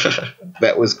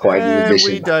 That was quite an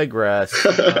admission. We digress.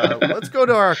 Let's go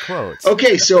to our quotes.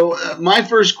 Okay, so my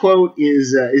first quote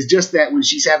is just that when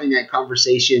she's having that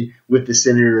conversation with the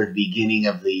senator at the beginning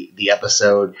of the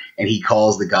episode, and he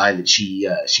calls the guy that she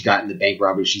got in the bank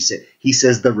robbery. He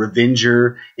says the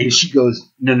Revenger, and she goes,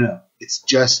 no, it's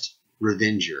just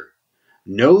Revenger.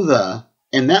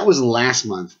 And that was last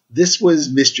month. This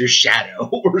was Mr. Shadow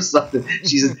or something.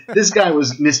 She says this guy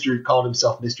called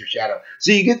himself Mr. Shadow.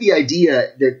 So you get the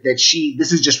idea that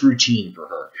this is just routine for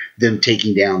her, them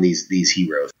taking down these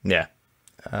heroes. Yeah.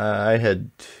 I had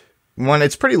one.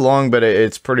 It's pretty long, but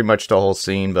it's pretty much the whole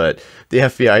scene. But the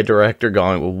FBI director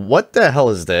going, well, what the hell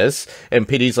is this? And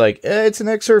Petey's like, it's an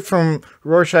excerpt from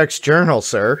Rorschach's journal,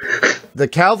 sir. The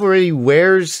cavalry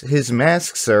wears his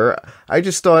mask, sir. I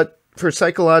just thought, for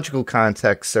psychological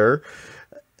context, sir.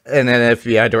 And then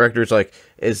FBI director's like,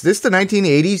 is this the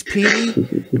 1980s,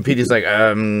 Petey? And Petey's like,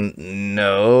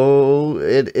 no,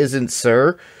 it isn't,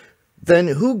 sir. Then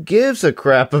who gives a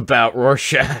crap about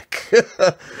Rorschach?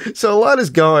 So a lot is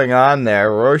going on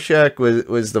there. Rorschach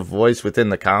was the voice within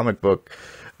the comic book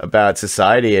about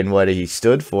society and what he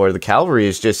stood for. The cavalry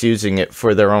is just using it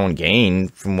for their own gain,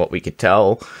 from what we could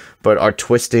tell, but are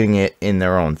twisting it in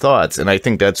their own thoughts. And I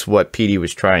think that's what Petey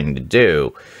was trying to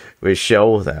do, was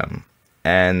show them.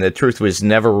 And the truth was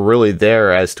never really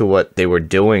there as to what they were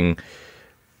doing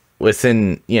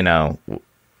within,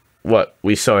 what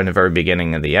we saw in the very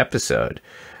beginning of the episode.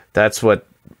 That's what,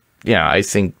 I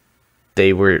think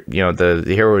they were, the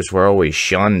heroes were always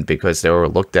shunned because they were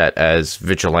looked at as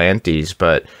vigilantes,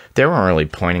 but they weren't really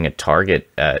pointing a target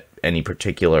at any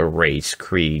particular race,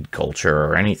 creed, culture,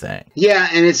 or anything. Yeah,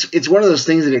 and it's one of those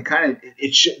things that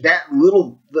that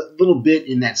little bit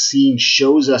in that scene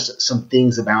shows us some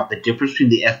things about the difference between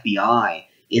the FBI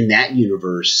in that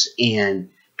universe and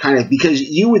kind of, because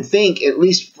you would think, at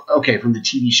least, from the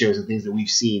TV shows and things that we've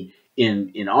seen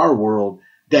in our world,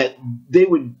 that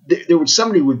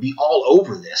somebody would be all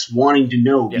over this, wanting to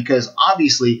know, because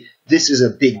obviously this is a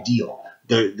big deal.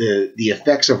 The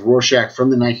effects of Rorschach from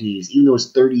the 1980s, even though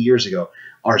it's 30 years ago,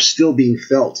 are still being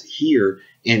felt here,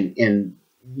 and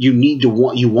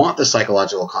you want the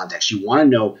psychological context. You want to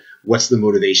know what's the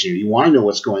motivation. You want to know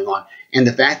what's going on, and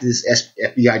the fact that this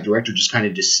FBI director just kind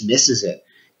of dismisses it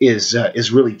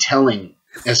is really telling,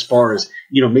 as far as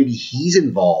maybe he's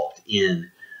involved in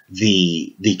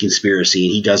the conspiracy,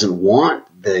 and he doesn't want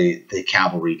the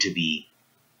cavalry to be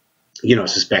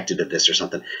suspected of this or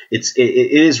something. It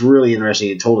is really interesting.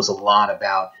 It told us a lot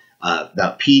about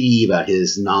Petey, about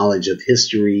his knowledge of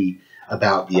history,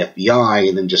 about the FBI,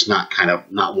 and then just not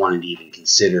wanting to even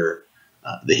consider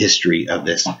the history of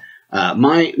this.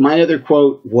 My other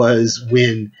quote was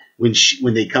when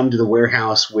they come to the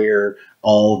warehouse where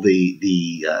all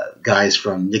the guys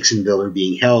from Nixonville are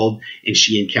being held, and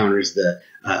she encounters the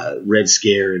Red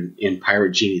Scare and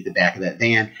Pirate Genie at the back of that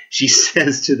van. She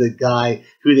says to the guy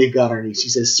who they've got underneath, she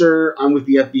says, "Sir, I'm with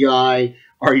the FBI.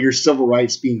 Are your civil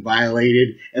rights being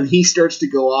violated?" And he starts to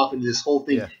go off into this whole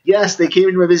thing. Yeah. Yes, they came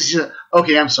into my business. She's like,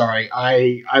 okay, I'm sorry.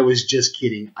 I was just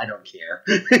kidding. I don't care.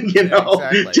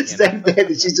 Exactly, that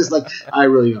she's just like, I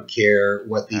really don't care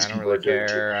what these people are doing.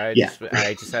 I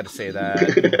just had to say that.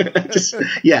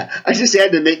 I just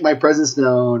had to make my presence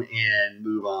known and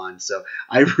move on. So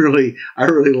I really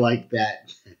like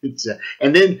that.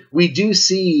 And then we do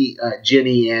see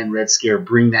Jenny and Red Scare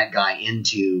bring that guy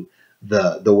into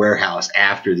the warehouse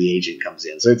after the agent comes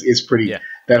in. So it's pretty,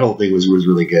 that whole thing was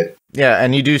really good. Yeah.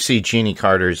 And you do see Jeannie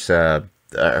Carter's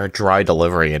dry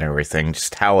delivery and everything,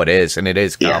 just how it is. And it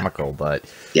is comical, but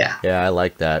I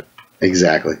like that.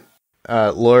 Exactly.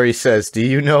 Lori says, do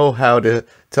you know how to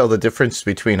tell the difference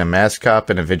between a masked cop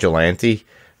and a vigilante?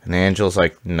 And Angel's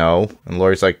like, no. And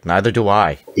Lori's like, neither do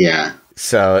I. Yeah.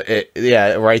 So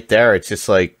right there, it's just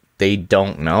like, they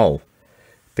don't know,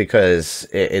 because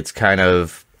it's kind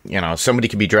of, somebody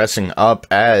could be dressing up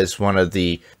as one of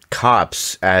the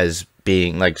cops, as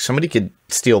being like, somebody could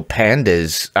steal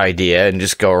Panda's idea and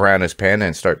just go around as Panda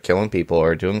and start killing people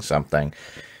or doing something,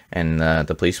 and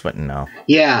the police wouldn't know.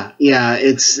 Yeah,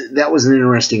 that was an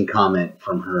interesting comment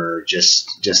from her.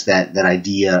 Just that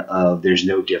idea of there's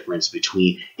no difference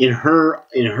between, in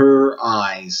her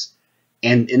eyes,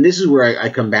 And this is where I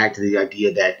come back to the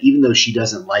idea that even though she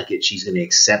doesn't like it, she's going to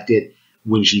accept it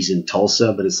when she's in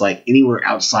Tulsa. But it's like anywhere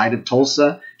outside of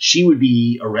Tulsa, she would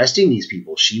be arresting these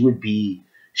people. She would be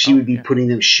putting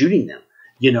them, shooting them.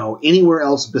 You know, anywhere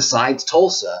else besides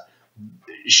Tulsa,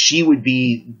 she would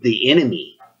be the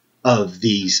enemy of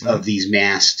these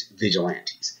masked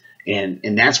vigilantes.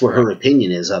 And that's where her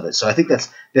opinion is of it. So I think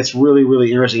that's really,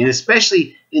 really interesting. And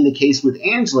especially in the case with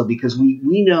Angela, because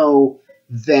we know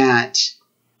that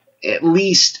at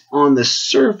least on the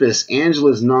surface,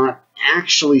 Angela's not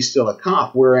actually still a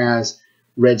cop, whereas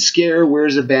Red Scare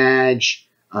wears a badge.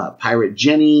 Pirate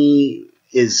Jenny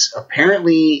is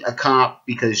apparently a cop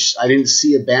because I didn't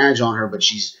see a badge on her, but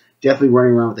she's definitely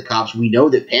running around with the cops. We know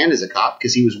that Panda's a cop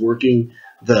because he was working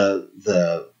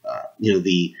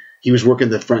he was working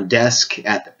the front desk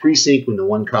at the precinct when the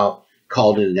one cop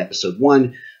called in episode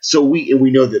 1. So we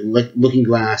know that Looking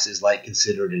Glass is like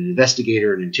considered an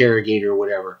investigator, an interrogator,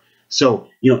 whatever. So,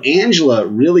 you know, Angela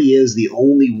really is the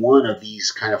only one of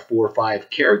these kind of 4 or 5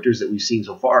 characters that we've seen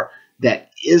so far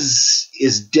that is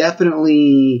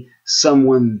definitely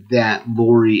someone that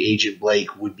Agent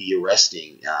Blake would be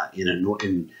arresting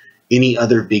in any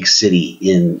other big city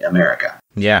in America.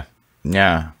 Yeah.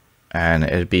 And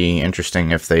it'd be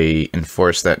interesting if they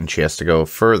enforce that and she has to go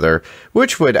further,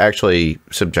 which would actually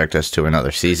subject us to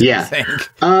another season, I think.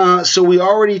 So we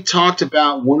already talked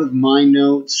about one of my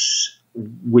notes,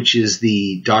 which is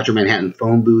the Dr. Manhattan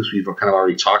phone booth. We've kind of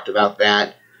already talked about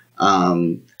that.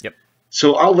 Yep.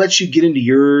 So I'll let you get into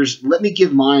yours. Let me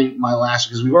give my last,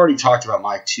 because we've already talked about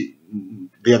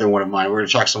the other one of mine. We're going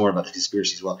to talk some more about the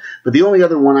conspiracy as well. But the only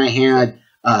other one I had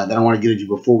that I want to get into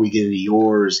before we get into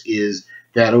yours is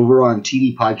that over on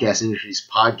TD Podcast Industries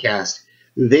podcast,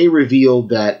 they revealed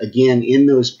that, again, in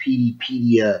those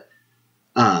PDpedia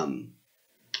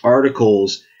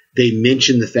articles, they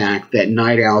mentioned the fact that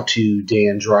Night Owl 2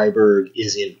 Dan Dreiberg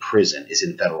is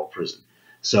in federal prison.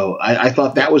 So I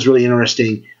thought that was really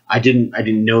interesting. I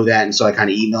didn't know that, and so I kind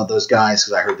of emailed those guys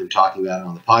because I heard them talking about it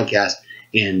on the podcast,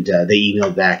 and they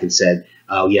emailed back and said,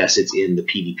 "Oh yes, it's in the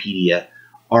PDpedia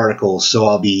articles."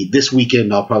 So this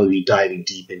weekend I'll probably be diving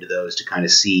deep into those to kind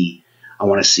of see. I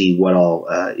want to see what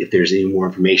if there's any more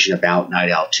information about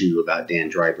Night Owl 2, about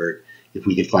Dan Dreiberg, if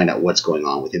we can find out what's going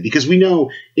on with him, because we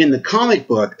know in the comic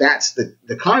book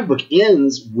the comic book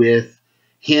ends with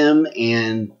him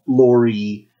and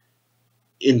Lori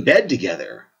in bed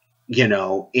together, you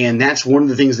know, and that's one of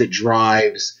the things that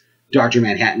drives Dr.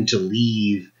 Manhattan to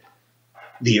leave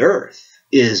the Earth,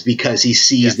 is because he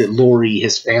sees that Lori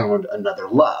has found another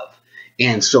love,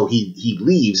 and so he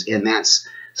leaves, and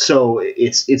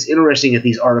it's interesting if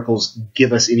these articles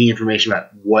give us any information about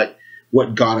what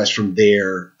got us from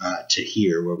there to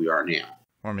here where we are now.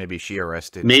 Or maybe she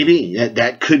arrested. Maybe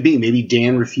that could be. Maybe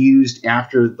Dan refused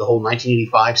after the whole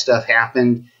 1985 stuff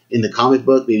happened in the comic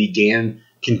book. Maybe Dan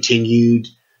continued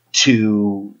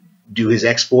to do his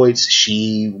exploits.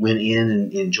 She went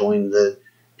in and joined the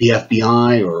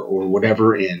FBI or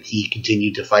whatever, and he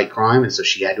continued to fight crime, and so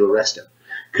she had to arrest him.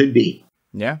 Could be.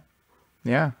 Yeah.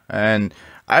 And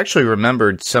I actually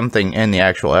remembered something in the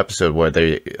actual episode where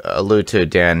they allude to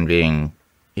Dan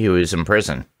he was in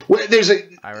prison. Well,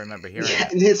 I remember hearing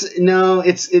that.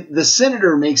 The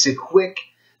senator makes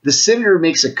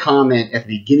a comment at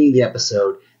the beginning of the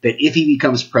episode that if he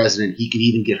becomes president, he could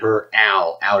even get her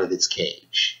owl out of its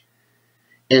cage.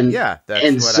 And that's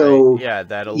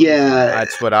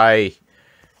what I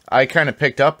kind of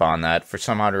picked up on that for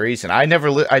some odd reason. I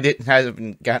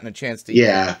haven't gotten a chance to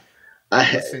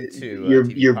listen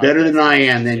to. You're better than I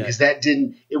am then, because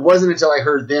it wasn't until I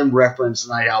heard them reference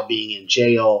Night Owl being in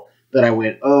jail that I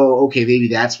went, oh, okay, maybe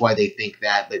that's why they think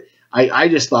that. But I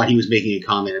just thought he was making a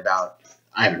comment about,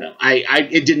 I don't know. I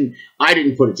didn't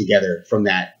put it together from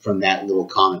that little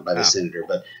comment by the senator.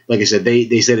 But like I said,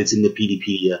 they said it's in the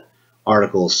PDpedia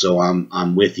articles, so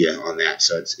I'm with you on that.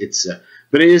 So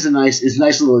but it is a nice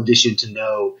little addition to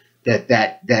know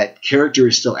that character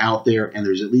is still out there, and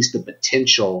there's at least the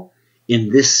potential in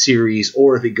this series,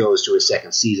 or if it goes to a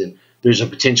second season, there's a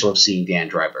potential of seeing Dan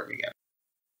Dreiberg again.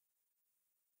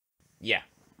 Yeah,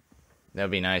 that'd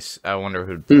be nice. I wonder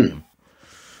who'd play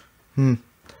him.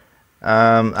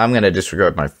 I'm going to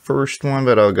disregard my first one,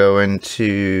 but I'll go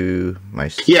into my...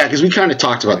 Yeah, because we kind of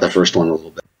talked about the first one a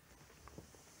little bit.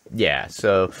 Yeah,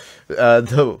 so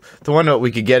the one that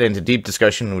we could get into deep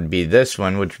discussion would be this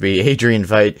one, which would be Adrian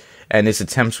Veidt and his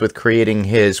attempts with creating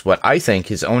what I think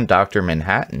his own Dr.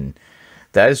 Manhattan.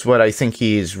 That is what I think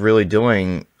he's really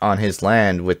doing on his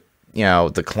land with,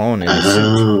 the clone in his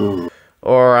suit.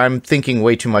 or I'm thinking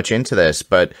way too much into this,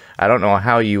 but I don't know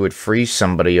how you would freeze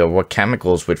somebody or what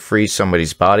chemicals would freeze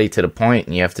somebody's body to the point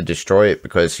and you have to destroy it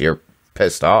because you're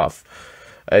pissed off.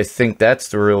 I think that's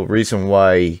the real reason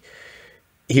why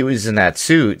he was in that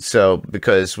suit. So,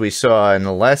 because we saw in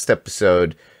the last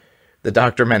episode, the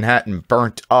Dr. Manhattan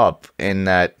burnt up in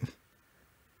that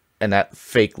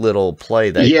fake little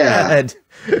play that he had.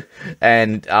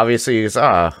 And obviously he goes,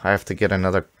 I have to get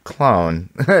another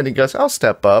clone. And he goes, I'll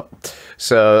step up.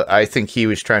 So I think he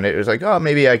was trying to, it was like,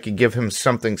 maybe I could give him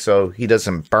something so he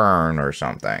doesn't burn or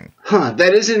something.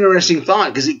 That is an interesting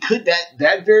thought, because it could,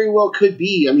 that very well could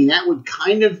be. I mean, that would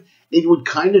it would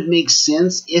kind of make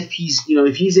sense if he's,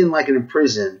 if he's in like in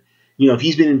prison, if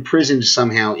he's been imprisoned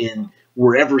somehow in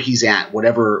wherever he's at,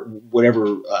 whatever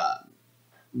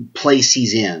place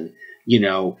he's in,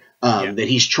 that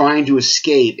he's trying to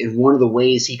escape. And one of the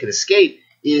ways he could escape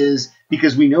is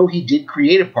because we know he did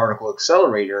create a particle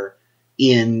accelerator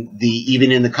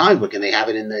even in the comic book, and they have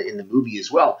it in the movie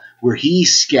as well, where he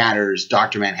scatters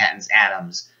Dr. Manhattan's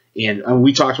atoms. And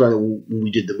we talked about it when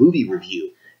we did the movie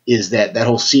review, is that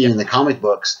whole scene in the comic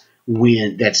books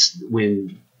when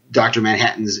Dr.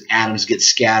 Manhattan's atoms get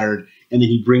scattered and then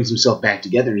he brings himself back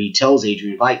together, and he tells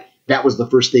Adrian Veidt, that was the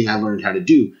first thing I learned how to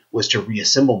do, was to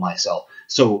reassemble myself.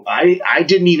 So I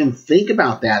didn't even think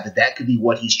about that could be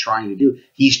what he's trying to do.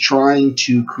 He's trying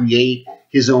to create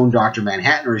his own Dr.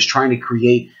 Manhattan, or he's trying to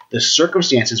create the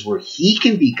circumstances where he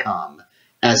can become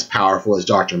as powerful as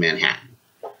Dr. Manhattan.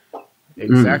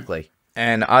 Exactly.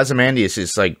 And Ozymandias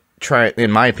is like,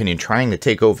 in my opinion, trying to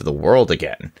take over the world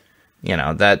again.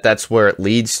 That's where it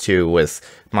leads to with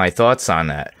my thoughts on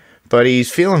that. But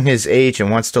he's feeling his age and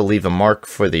wants to leave a mark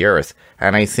for the Earth.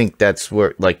 And I think that's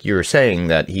where, like you were saying,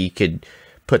 that he could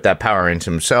put that power into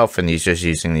himself, and he's just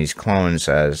using these clones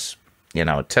as,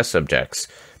 test subjects,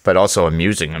 but also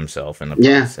amusing himself in the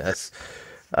process.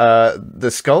 The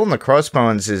skull and the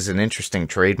crossbones is an interesting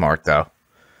trademark, though.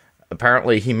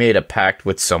 Apparently he made a pact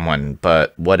with someone,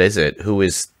 but what is it? Who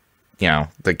is,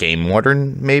 the game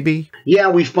warden, maybe? Yeah,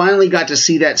 we finally got to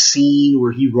see that scene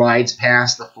where he rides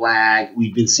past the flag.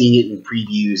 We've been seeing it in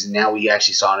previews, and now we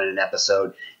actually saw it in an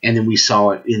episode. And then we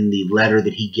saw it in the letter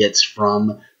that he gets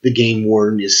from the game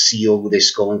warden, is sealed with a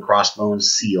skull and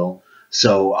crossbones seal.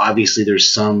 So obviously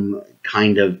there's some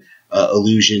kind of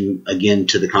allusion, again,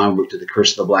 to the comic book, to the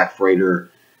Curse of the Black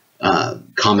Freighter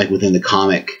comic within the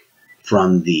comic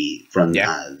from the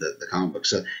comic book.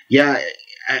 So, yeah,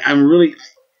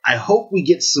 I hope we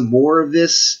get some more of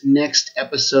this next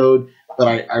episode, but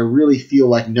I really feel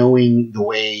like, knowing the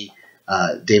way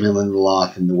Damon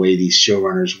Lindelof and the way these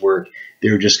showrunners work,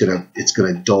 they're just it's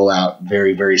gonna dole out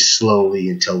very, very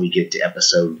slowly until we get to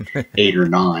episode 8 or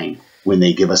 9, when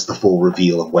they give us the full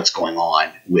reveal of what's going on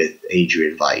with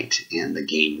Adrian Veidt and the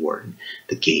Game Warden.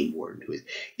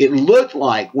 It looked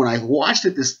like, when I watched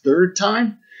it this third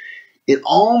time, it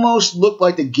almost looked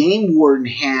like the Game Warden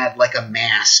had like a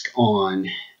mask on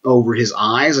over his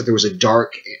eyes. Like there was it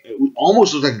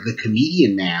almost looked like the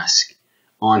comedian mask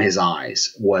on his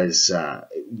eyes was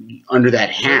under that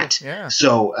hat. Yeah.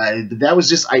 So that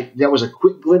was a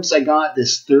quick glimpse I got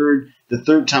the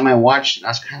third time I watched it. I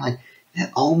was kind of like,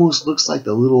 that almost looks like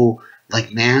the little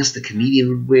mask the comedian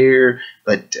would wear,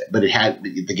 but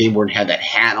the Game Warden had that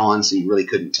hat on, so you really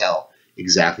couldn't tell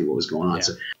exactly what was going on. Yeah.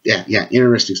 So yeah,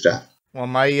 interesting stuff. Well,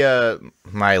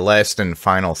 my last and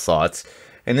final thoughts,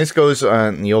 and this goes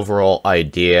on the overall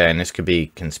idea, and this could be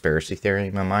conspiracy theory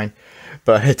in my mind,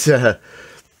 but it's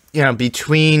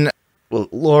between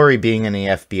Laurie being in the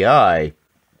FBI,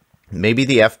 maybe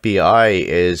the FBI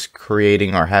is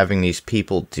creating or having these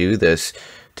people do this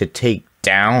to take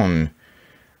down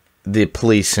the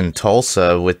police in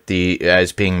Tulsa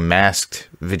as being masked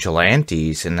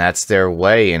vigilantes, and that's their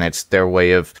way, and it's their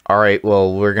way of, all right,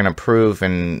 well, we're going to prove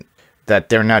that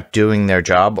they're not doing their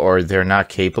job, or they're not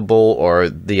capable, or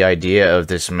the idea of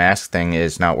this mask thing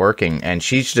is not working, and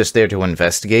she's just there to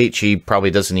investigate. She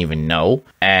probably doesn't even know,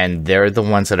 and they're the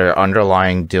ones that are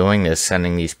underlying doing this,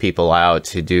 sending these people out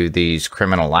to do these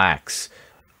criminal acts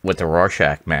with the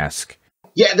Rorschach mask.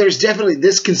 Yeah, there's definitely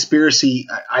this conspiracy.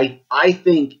 I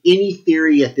think any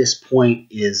theory at this point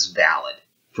is valid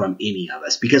from any of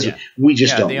us, because we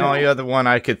just don't know. The only other one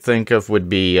I could think of would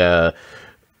be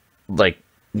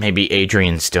maybe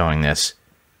Adrian's doing this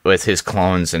with his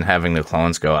clones and having the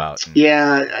clones go out.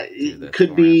 Yeah, it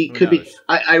could be.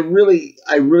 I really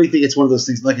think it's one of those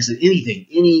things. Like I said,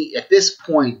 at this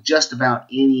point, just about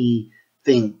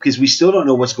anything, because we still don't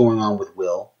know what's going on with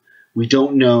Will. We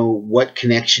don't know what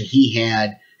connection he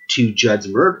had to Judd's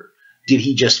murder. Did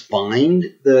he just find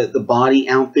the body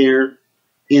out there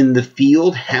in the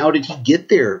field? How did he get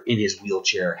there in his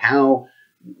wheelchair?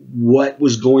 What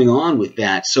was going on with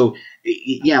that? So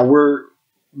yeah,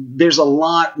 there's a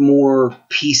lot more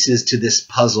pieces to this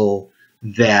puzzle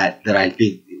that I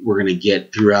think we're going to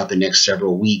get throughout the next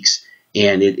several weeks.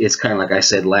 And it's kind of like I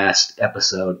said last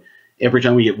episode, every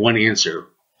time we get one answer,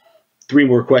 3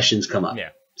 more questions come up.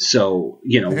 Yeah. So,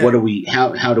 what do we,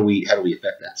 how do we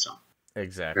affect that? So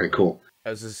Exactly. very cool.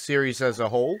 As a series as a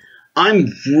whole,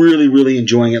 I'm really, really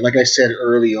enjoying it. Like I said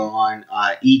early on,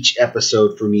 each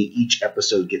episode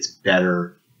gets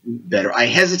better. I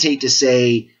hesitate to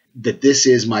say that this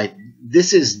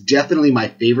is definitely my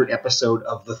favorite episode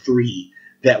of the 3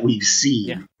 that we've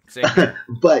seen. Yeah,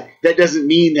 but that doesn't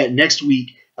mean that next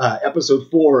week,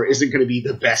 episode 4 isn't going to be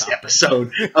the best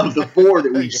episode of the 4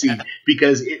 that we've seen,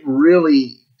 because it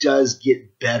really does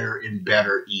get better and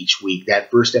better each week.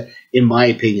 In my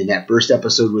opinion, that first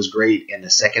episode was great, and the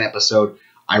second episode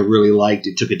I really liked.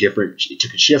 It took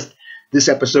a shift. This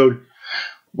episode,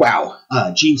 wow,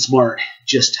 Jean Smart,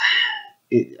 just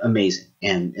amazing.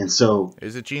 And so,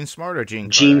 is it Jean Smart or Jean?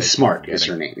 Jean Smart is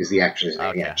her name. Is the actress' name?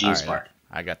 Okay. Yeah, Jean Smart.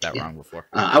 I got that wrong before.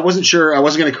 I wasn't sure. I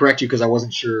wasn't going to correct you because I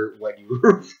wasn't sure what you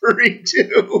were referring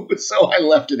to, so I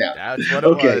left it out. That's what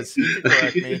it was. You can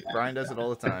correct me. Brian does it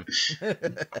all the time.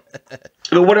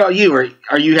 But what about you?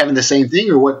 Are you having the same thing,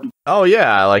 or what? Oh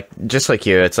yeah, just like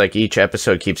you. It's like each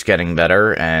episode keeps getting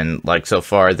better, and like so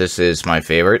far, this is my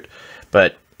favorite.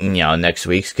 But next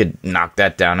week's could knock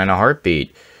that down in a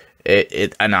heartbeat.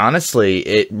 And honestly,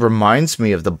 it reminds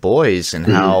me of The Boys and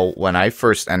how when I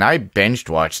binged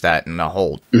watched that in a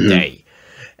whole day,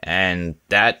 and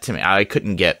that to me, I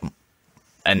couldn't get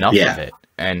enough of it.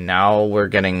 And now we're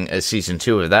getting a season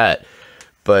 2 of that.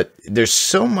 But there's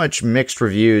so much mixed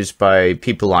reviews by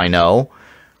people I know.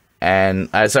 And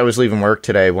as I was leaving work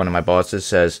today, one of my bosses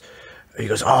says, he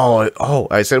goes, oh,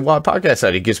 I said, well, podcast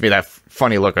that. He gives me that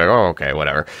funny look like, oh, okay,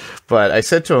 whatever. But I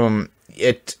said to him,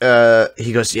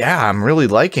 he goes, yeah, I'm really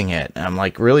liking it. I'm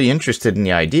like really interested in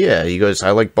the idea. He goes,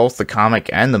 I like both the comic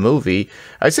and the movie.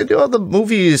 I said, well, the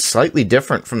movie is slightly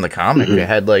different from the comic. It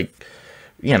had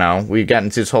we got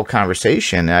into this whole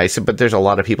conversation. And I said, but there's a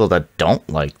lot of people that don't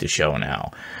like the show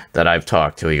now that I've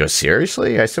talked to. He goes,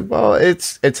 seriously? I said, well,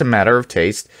 it's a matter of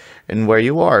taste and where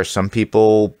you are. Some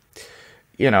people,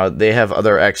 they have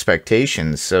other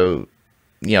expectations. So,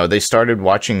 they started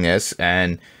watching this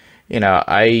and,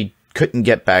 I couldn't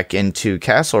get back into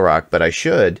Castle Rock, but I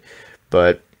should.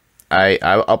 But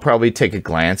I'll probably take a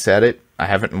glance at it. I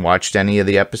haven't watched any of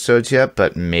the episodes yet,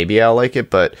 but maybe I'll like it.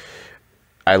 But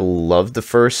I loved the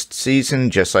first season,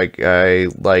 just like I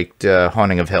liked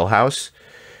Haunting of Hill House.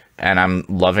 And I'm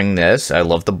loving this. I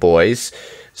love The Boys.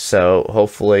 So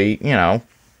hopefully,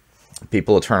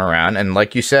 people will turn around. And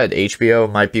like you said, HBO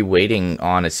might be waiting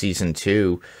on a season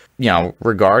 2,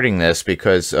 regarding this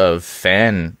because of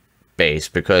fan base,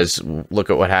 because look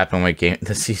at what happened with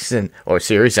the season or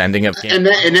series ending of and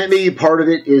that may be part of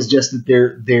it, is just that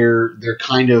they're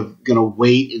kind of going to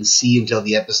wait and see until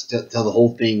the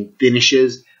whole thing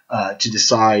finishes to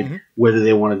decide whether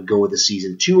they want to go with a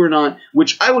season 2 or not,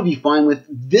 which I would be fine with.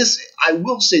 This, I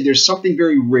will say, there's something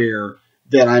very rare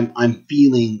that I'm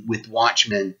feeling with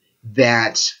Watchmen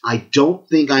that I don't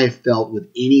think I have felt with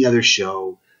any other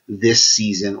show this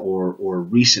season or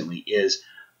recently, is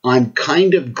I'm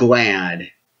kind of glad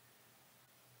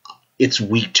it's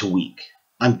week to week.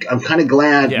 I'm kind of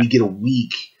glad we get a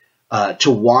week to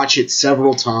watch it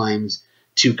several times,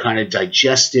 to kind of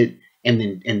digest it and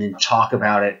then talk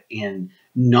about it, and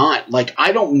not like,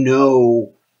 I don't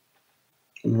know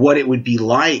what it would be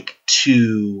like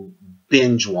to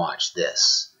binge watch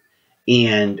this.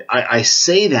 And I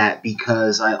say that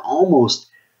because I almost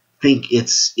think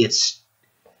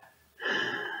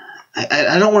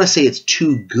I don't want to say it's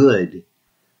too good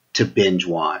to binge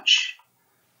watch,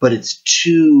 but it's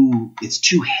too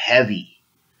heavy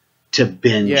to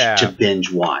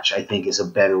binge watch, I think, is a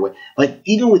better way. Like,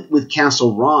 even with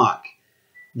Castle Rock,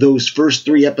 those first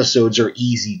 3 episodes are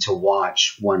easy to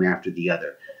watch one after the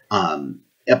other.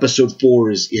 Episode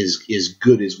 4 is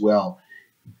good as well,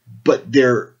 but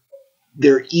they're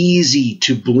easy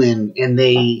to blend, and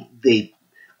they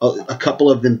a couple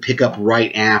of them pick up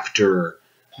right after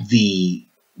the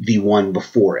one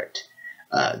before it.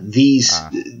 The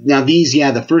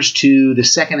first 2, the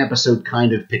second episode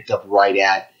kind of picked up right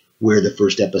at where the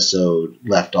first episode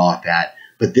left off at,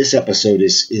 but this episode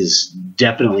is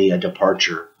definitely a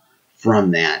departure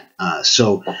from that.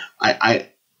 So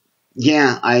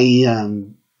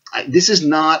this is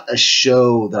not a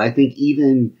show that I think,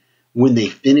 even when they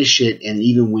finish it and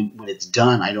even when it's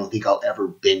done, I don't think I'll ever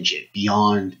binge it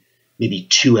beyond maybe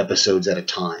 2 episodes at a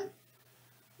time.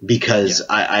 because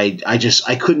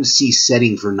I couldn't see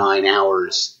setting for 9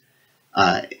 hours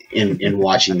in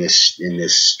watching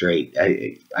this straight.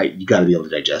 You got to be able to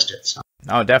digest it. So.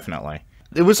 Oh, definitely.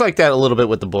 It was like that a little bit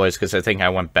with The Boys, because I think I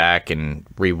went back and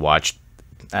rewatched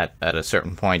at a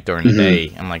certain point during the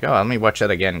day. I'm like, oh, let me watch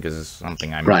that again because it's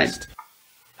something I missed.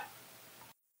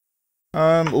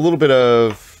 A little bit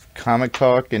of comic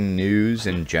talk and news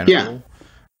in general. Yeah.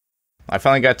 I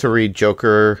finally got to read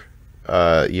Joker,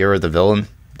 Year of the Villain.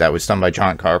 That was done by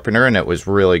John Carpenter, and it was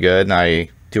really good, and I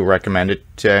do recommend it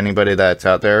to anybody that's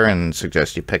out there and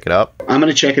suggest you pick it up. I'm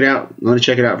going to check it out. I'm going to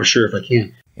check it out for sure if I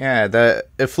can. Yeah,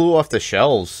 it flew off the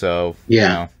shelves, so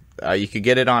you could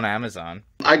get it on Amazon.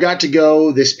 I got to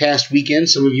go this past weekend.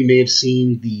 Some of you may have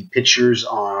seen the pictures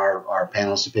on our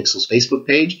Panels to Pixels Facebook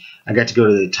page. I got to go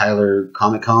to the Tyler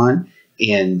Comic Con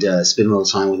and spend a little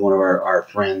time with one of our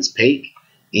friends, Paige.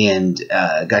 And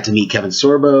got to meet Kevin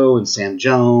Sorbo and Sam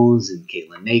Jones and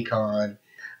Caitlin Nacon.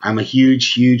 I'm a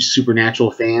huge, huge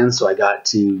Supernatural fan, so I got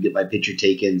to get my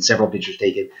several pictures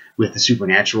taken with the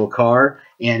Supernatural car.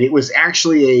 And it was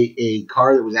actually a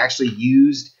car that was actually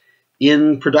used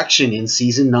in production in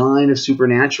season 9 of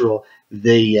Supernatural.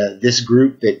 This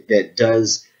group that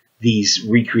does these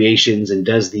recreations and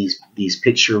does these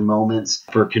picture moments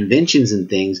for conventions and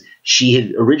things, she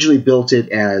had originally built it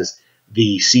as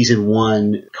the season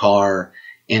 1 car,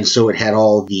 and so it had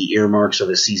all the earmarks of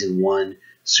a season 1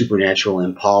 Supernatural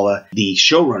Impala. The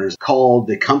showrunners called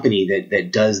the company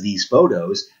that does these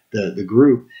photos, the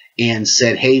group, and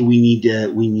said, "Hey, we need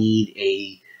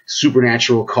a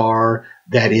Supernatural car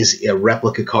that is a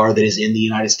replica car that is in the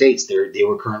United States." They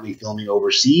were currently filming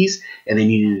overseas, and they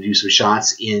needed to do some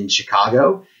shots in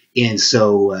Chicago, and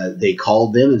so they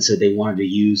called them and said they wanted to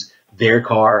use their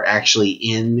car actually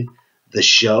in the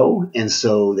show, and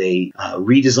so they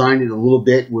redesigned it a little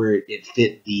bit where it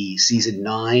fit the season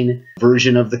 9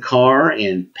 version of the car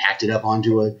and packed it up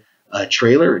onto a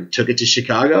trailer and took it to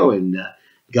Chicago and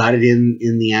got it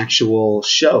in the actual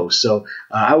show. So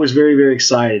I was very, very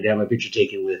excited to have my picture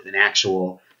taken with an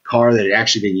actual car that had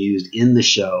actually been used in the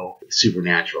show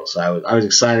Supernatural. So I was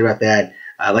excited about that.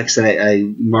 Like I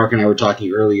said, Mark and I were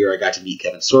talking earlier. I got to meet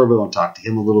Kevin Sorbo and talk to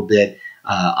him a little bit.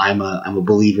 I'm a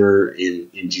believer in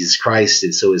Jesus Christ,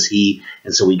 and so is he.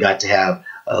 And so we got to have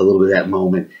a little bit of that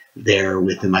moment there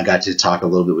with him. I got to talk a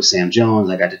little bit with Sam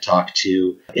Jones. I got to talk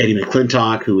to Eddie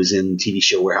McClintock, who was in the TV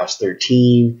show Warehouse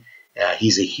 13.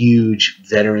 He's a huge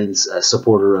veterans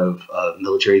supporter of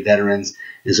military veterans,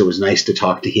 and so it was nice to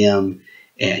talk to him.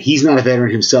 And he's not a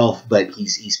veteran himself, but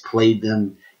he's played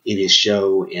them in his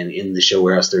show, and in the show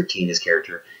Warehouse 13, his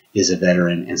character is a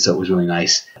veteran, and so it was really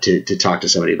nice to talk to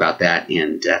somebody about that,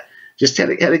 and just had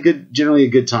generally a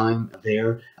good time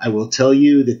there. I will tell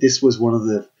you that this was one of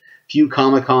the few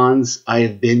Comic Cons I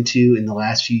have been to in the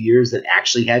last few years that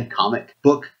actually had comic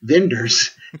book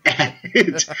vendors at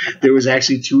it. There was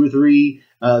actually 2 or 3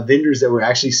 vendors that were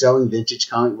actually selling vintage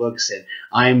comic books, and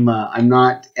I'm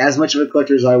not as much of a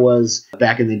collector as I was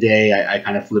back in the day. I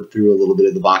kind of flipped through a little bit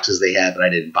of the boxes they had, but I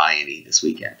didn't buy any this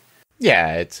weekend.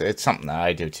 Yeah, it's something that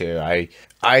I do too.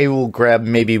 I will grab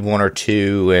maybe 1 or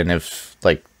 2, and if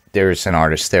like there's an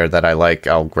artist there that I like,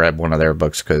 I'll grab one of their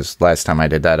books, because last time I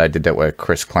did that with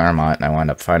Chris Claremont, and I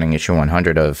wound up finding issue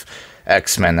 100 of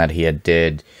X-Men that he had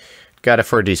did. Got it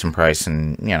for a decent price,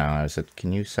 and I said,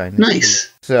 "Can you sign this?"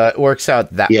 Nice. So it works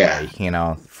out that way,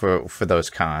 for those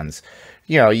cons.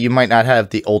 You might not have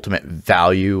the ultimate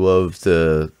value of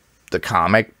the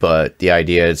comic, but the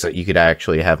idea is that you could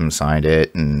actually have them sign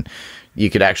it, and you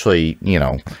could actually,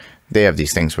 they have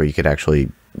these things where you could actually,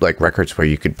 like records where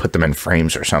you could put them in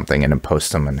frames or something and then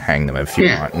post them and hang them if you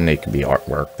want, and they could be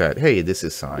artwork that, hey, this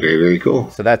is signed. Very, very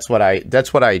cool. So that's what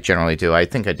I generally do. I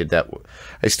think I did that.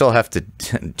 I still have to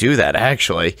do that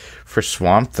actually for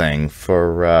Swamp Thing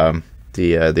for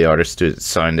the artist who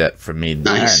signed that for me.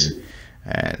 Nice.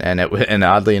 And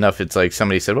oddly enough, it's like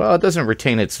somebody said, well, it doesn't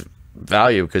retain its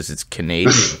value because it's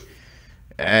Canadian.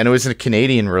 And it was a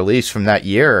Canadian release from that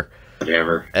year.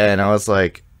 Whatever. And I was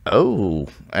like, oh.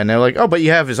 And they're like, oh, but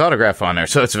you have his autograph on there,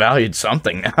 so it's valued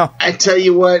something now. I tell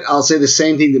you what, I'll say the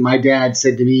same thing that my dad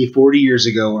said to me 40 years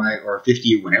ago, or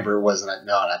 50, whenever it was, not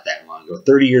that long ago,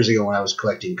 30 years ago when I was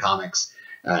collecting comics.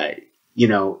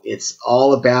 It's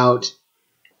all about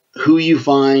who you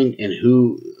find and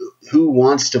who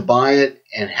wants to buy it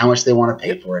and how much they want to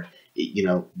pay for it.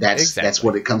 That's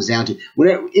what it comes down to.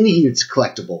 Whenever anything that's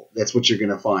collectible, that's what you're going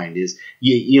to find is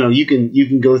you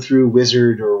can go through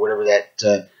Wizard or whatever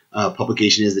that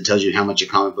publication is that tells you how much a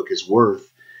comic book is worth,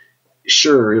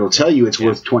 sure, it'll tell you it's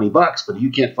worth $20, but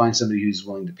you can't find somebody who's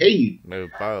willing to pay you.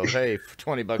 Hey, for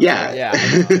 $20. Yeah.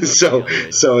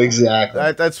 So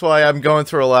exactly. That's why I'm going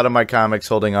through a lot of my comics,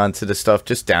 holding on to the stuff,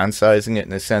 just downsizing it in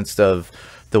the sense of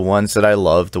the ones that I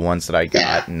love, the ones that I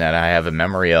got and that I have a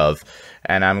memory of.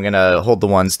 And I'm going to hold the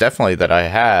ones definitely that I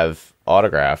have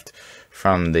autographed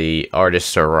from the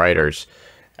artists or writers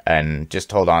and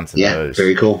just hold on to those. Yeah,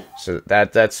 very cool. So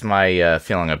that's my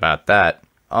feeling about that.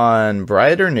 On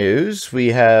brighter news, we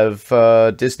have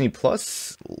Disney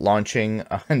Plus launching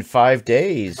in 5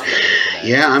 days.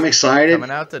 Yeah, I'm excited.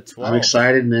 Coming out the 12th. I'm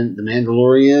excited, man. The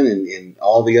Mandalorian and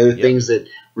all the other things that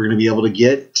we're going to be able to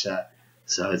get.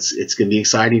 So it's going to be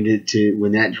exciting to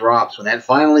when that drops, when that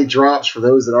finally drops for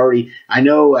those that already. I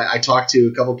know I talked to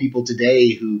a couple people today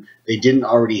who they didn't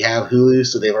already have Hulu,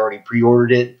 so they've already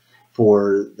pre-ordered it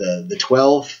for the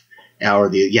 12th. Or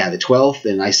the 12th,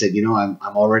 and I said, I'm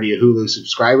already a Hulu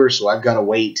subscriber, so I've got to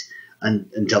wait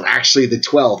until actually the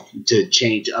 12th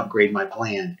to upgrade my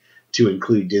plan to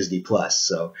include Disney Plus.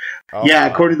 So,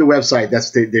 according to the website,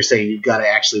 they're saying you've got to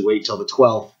actually wait till the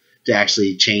 12th to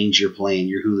actually change your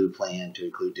Hulu plan to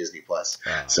include Disney Plus.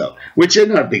 So, which is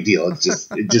not a big deal. It's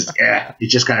just it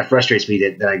just kind of frustrates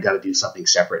me that I got to do something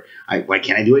separate. Why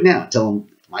can't I do it now? Tell them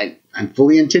I'm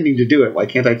fully intending to do it. Why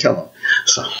can't I tell them?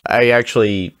 So I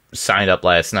actually signed up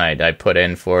last night. I put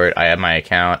in for it. I have my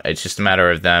account. It's just a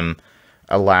matter of them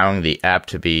allowing the app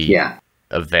to be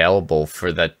available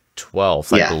for the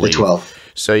 12th, I believe. The 12th.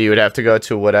 So you would have to go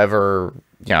to whatever,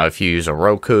 if you use a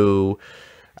Roku.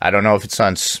 I don't know if it's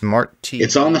on Smart TV.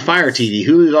 It's on the Fire TV.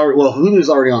 Hulu's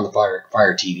already on the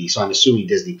Fire TV, so I'm assuming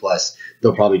Disney Plus,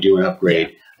 they'll probably do an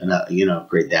upgrade and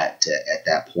upgrade that at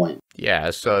that point.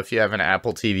 Yeah, so if you have an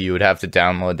Apple TV, you would have to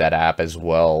download that app as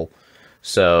well.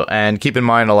 So, and keep in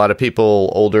mind, a lot of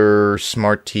people, older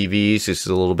smart TVs, this is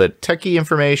a little bit techie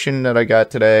information that I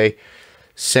got today.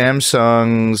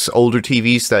 Samsung's older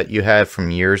TVs that you had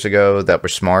from years ago that were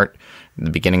smart, the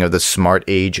beginning of the smart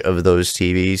age of those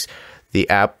TVs, the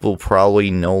app will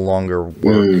probably no longer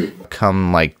work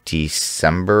come like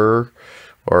December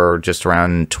or just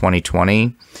around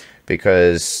 2020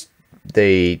 because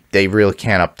they really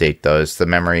can't update those. The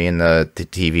memory in the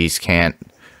TVs can't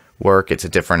work. It's a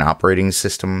different operating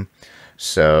system.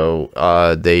 So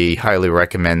they highly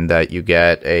recommend that you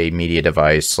get a media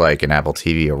device like an Apple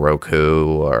TV, a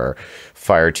Roku, or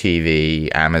Fire TV,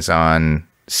 Amazon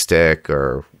Stick,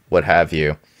 or what have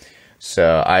you.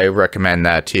 So I recommend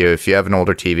that to you. If you have an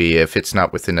older TV, if it's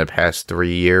not within the past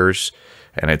 3 years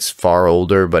and it's far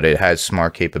older, but it has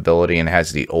smart capability and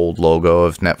has the old logo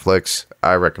of Netflix,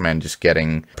 I recommend just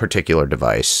getting a particular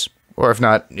device. Or if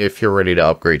not, if you're ready to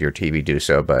upgrade your TV, do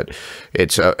so. But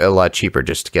it's a lot cheaper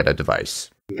just to get a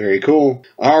device. Very cool.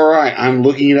 All right. I'm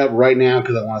looking it up right now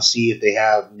because I want to see if they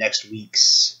have next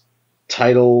week's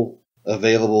title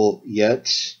available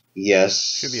yet. Yes.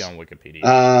 Should be on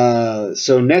Wikipedia.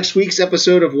 So next week's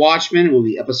episode of Watchmen will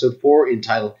be episode 4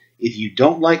 entitled, If You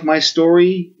Don't Like My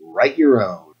Story, Write Your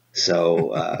Own.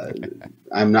 So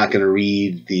I'm not going to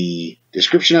read the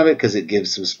description of it because it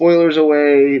gives some spoilers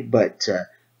away, but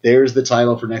there's the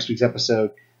title for next week's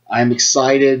episode. I'm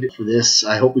excited for this.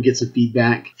 I hope we get some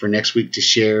feedback for next week to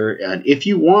share. And if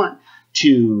you want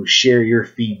to share your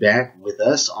feedback with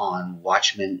us on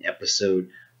Watchmen episode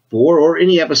 4 or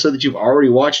any episode that you've already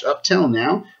watched up till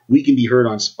now, we can be heard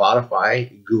on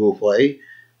Spotify, Google Play,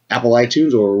 Apple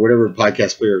iTunes, or whatever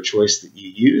podcast player of choice that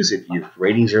you use. If your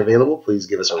ratings are available, please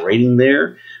give us a rating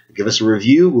there. Give us a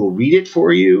review. We'll read it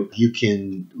for you. You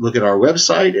can look at our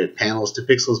website at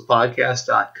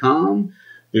panelstopixelspodcast.com.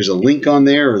 There's a link on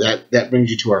there, or that brings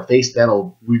you to our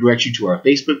that'll redirect you to our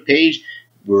Facebook page,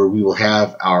 where we will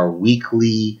have our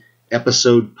weekly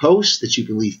episode posts that you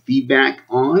can leave feedback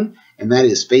on, and that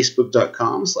is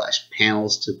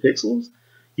facebook.com/panelstopixels.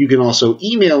 You can also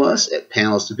email us at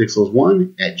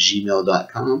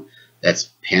panelstopixels1@gmail.com. That's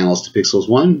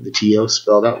panelstopixels1, the TO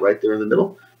spelled out right there in the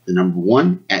middle, the number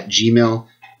 1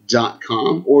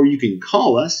 @gmail.com, or you can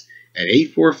call us at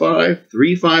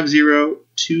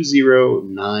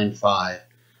 845-350-2095.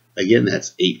 Again,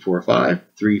 that's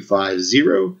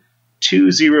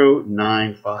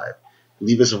 845-350-2095.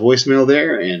 Leave us a voicemail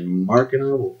there, and Mark and I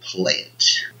will play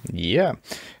it. Yeah.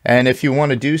 And if you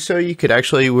want to do so, you could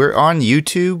actually, we're on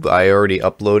YouTube. I already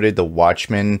uploaded the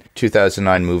Watchmen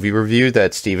 2009 movie review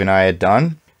that Steve and I had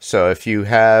done. So if you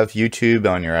have YouTube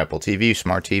on your Apple TV,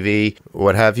 Smart TV,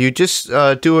 what have you, just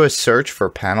do a search for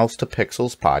Panels to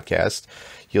Pixels podcast.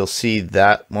 You'll see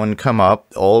that one come up.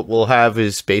 All it will have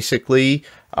is basically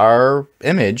our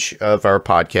image of our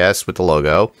podcast with the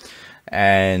logo.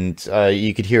 And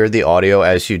you could hear the audio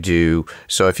as you do.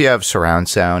 So if you have surround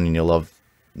sound and you love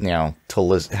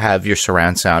to have your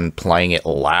surround sound playing it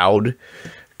loud,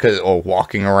 or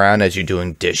walking around as you're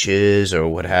doing dishes or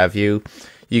what have you,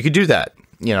 you could do that.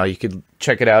 You could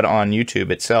check it out on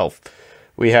YouTube itself.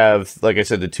 We have, like I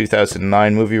said, the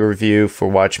 2009 movie review for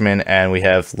Watchmen, and we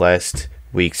have last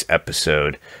week's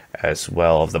episode as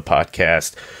well of the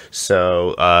podcast.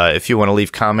 So if you want to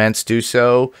leave comments, do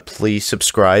so. Please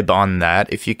subscribe on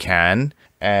that if you can.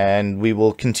 And we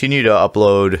will continue to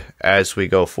upload as we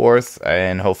go forth.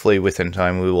 And hopefully within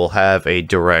time we will have a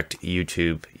direct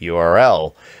YouTube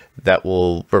URL that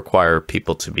will require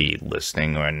people to be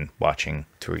listening and watching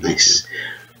through YouTube.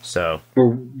 So,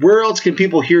 where else can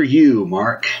people hear you,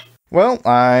 Mark? Well,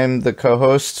 I'm the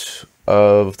co-host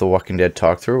of The Walking Dead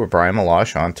Talkthrough with Brian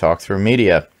Malash on Talkthrough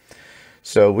Media.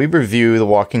 So we review The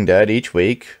Walking Dead each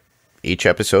week, each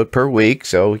episode per week,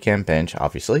 so we can't binge,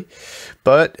 obviously.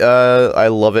 But I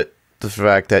love it, the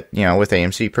fact that, with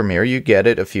AMC Premiere, you get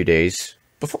it a few days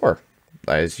before,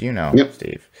 as you know, yep.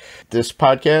 Steve. This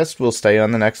podcast will stay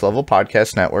on the Next Level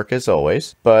Podcast Network as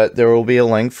always, but there will be a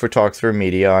link for Talkthrough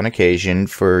Media on occasion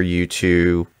for you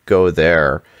to go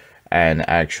there and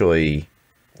actually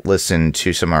listen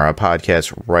to some of our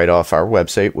podcasts right off our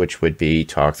website, which would be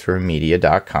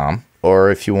talkthroughmedia.com.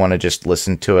 Or if you want to just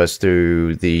listen to us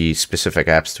through the specific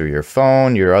apps through your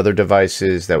phone, your other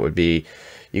devices, that would be,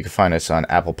 you can find us on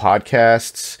Apple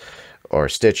Podcasts or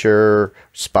Stitcher,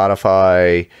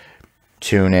 Spotify,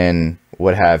 TuneIn,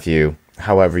 what have you,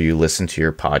 however you listen to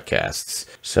your podcasts.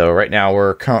 So right now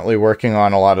we're currently working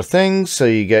on a lot of things, so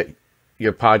you get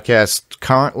your podcast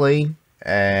currently,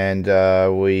 and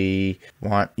we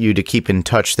want you to keep in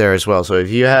touch there as well. So if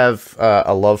you have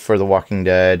a love for The Walking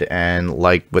Dead and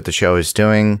like what the show is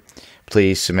doing,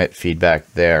 please submit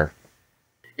feedback there.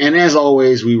 And as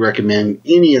always, we recommend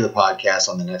any of the podcasts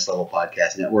on the Next Level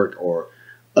Podcast Network or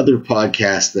other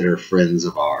podcasts that are friends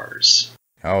of ours.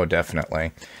 Oh,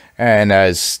 definitely. And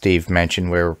as Steve mentioned,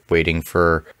 we're waiting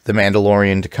for The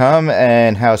Mandalorian to come,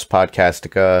 and House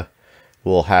Podcastica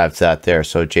will have that there.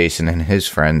 So Jason and his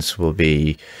friends will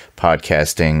be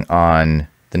podcasting on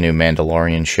the new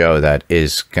Mandalorian show that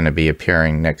is going to be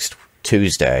appearing next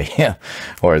Tuesday,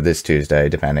 or this Tuesday,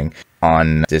 depending,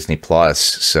 on Disney Plus.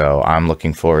 So I'm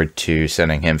looking forward to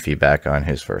sending him feedback on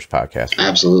his first podcast.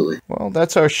 Absolutely. Well,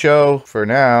 that's our show for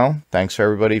now. Thanks for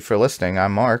everybody for listening.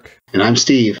 I'm Mark. And I'm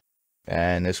Steve.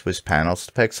 And this was Panels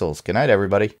to Pixels. Good night,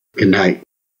 everybody. Good night.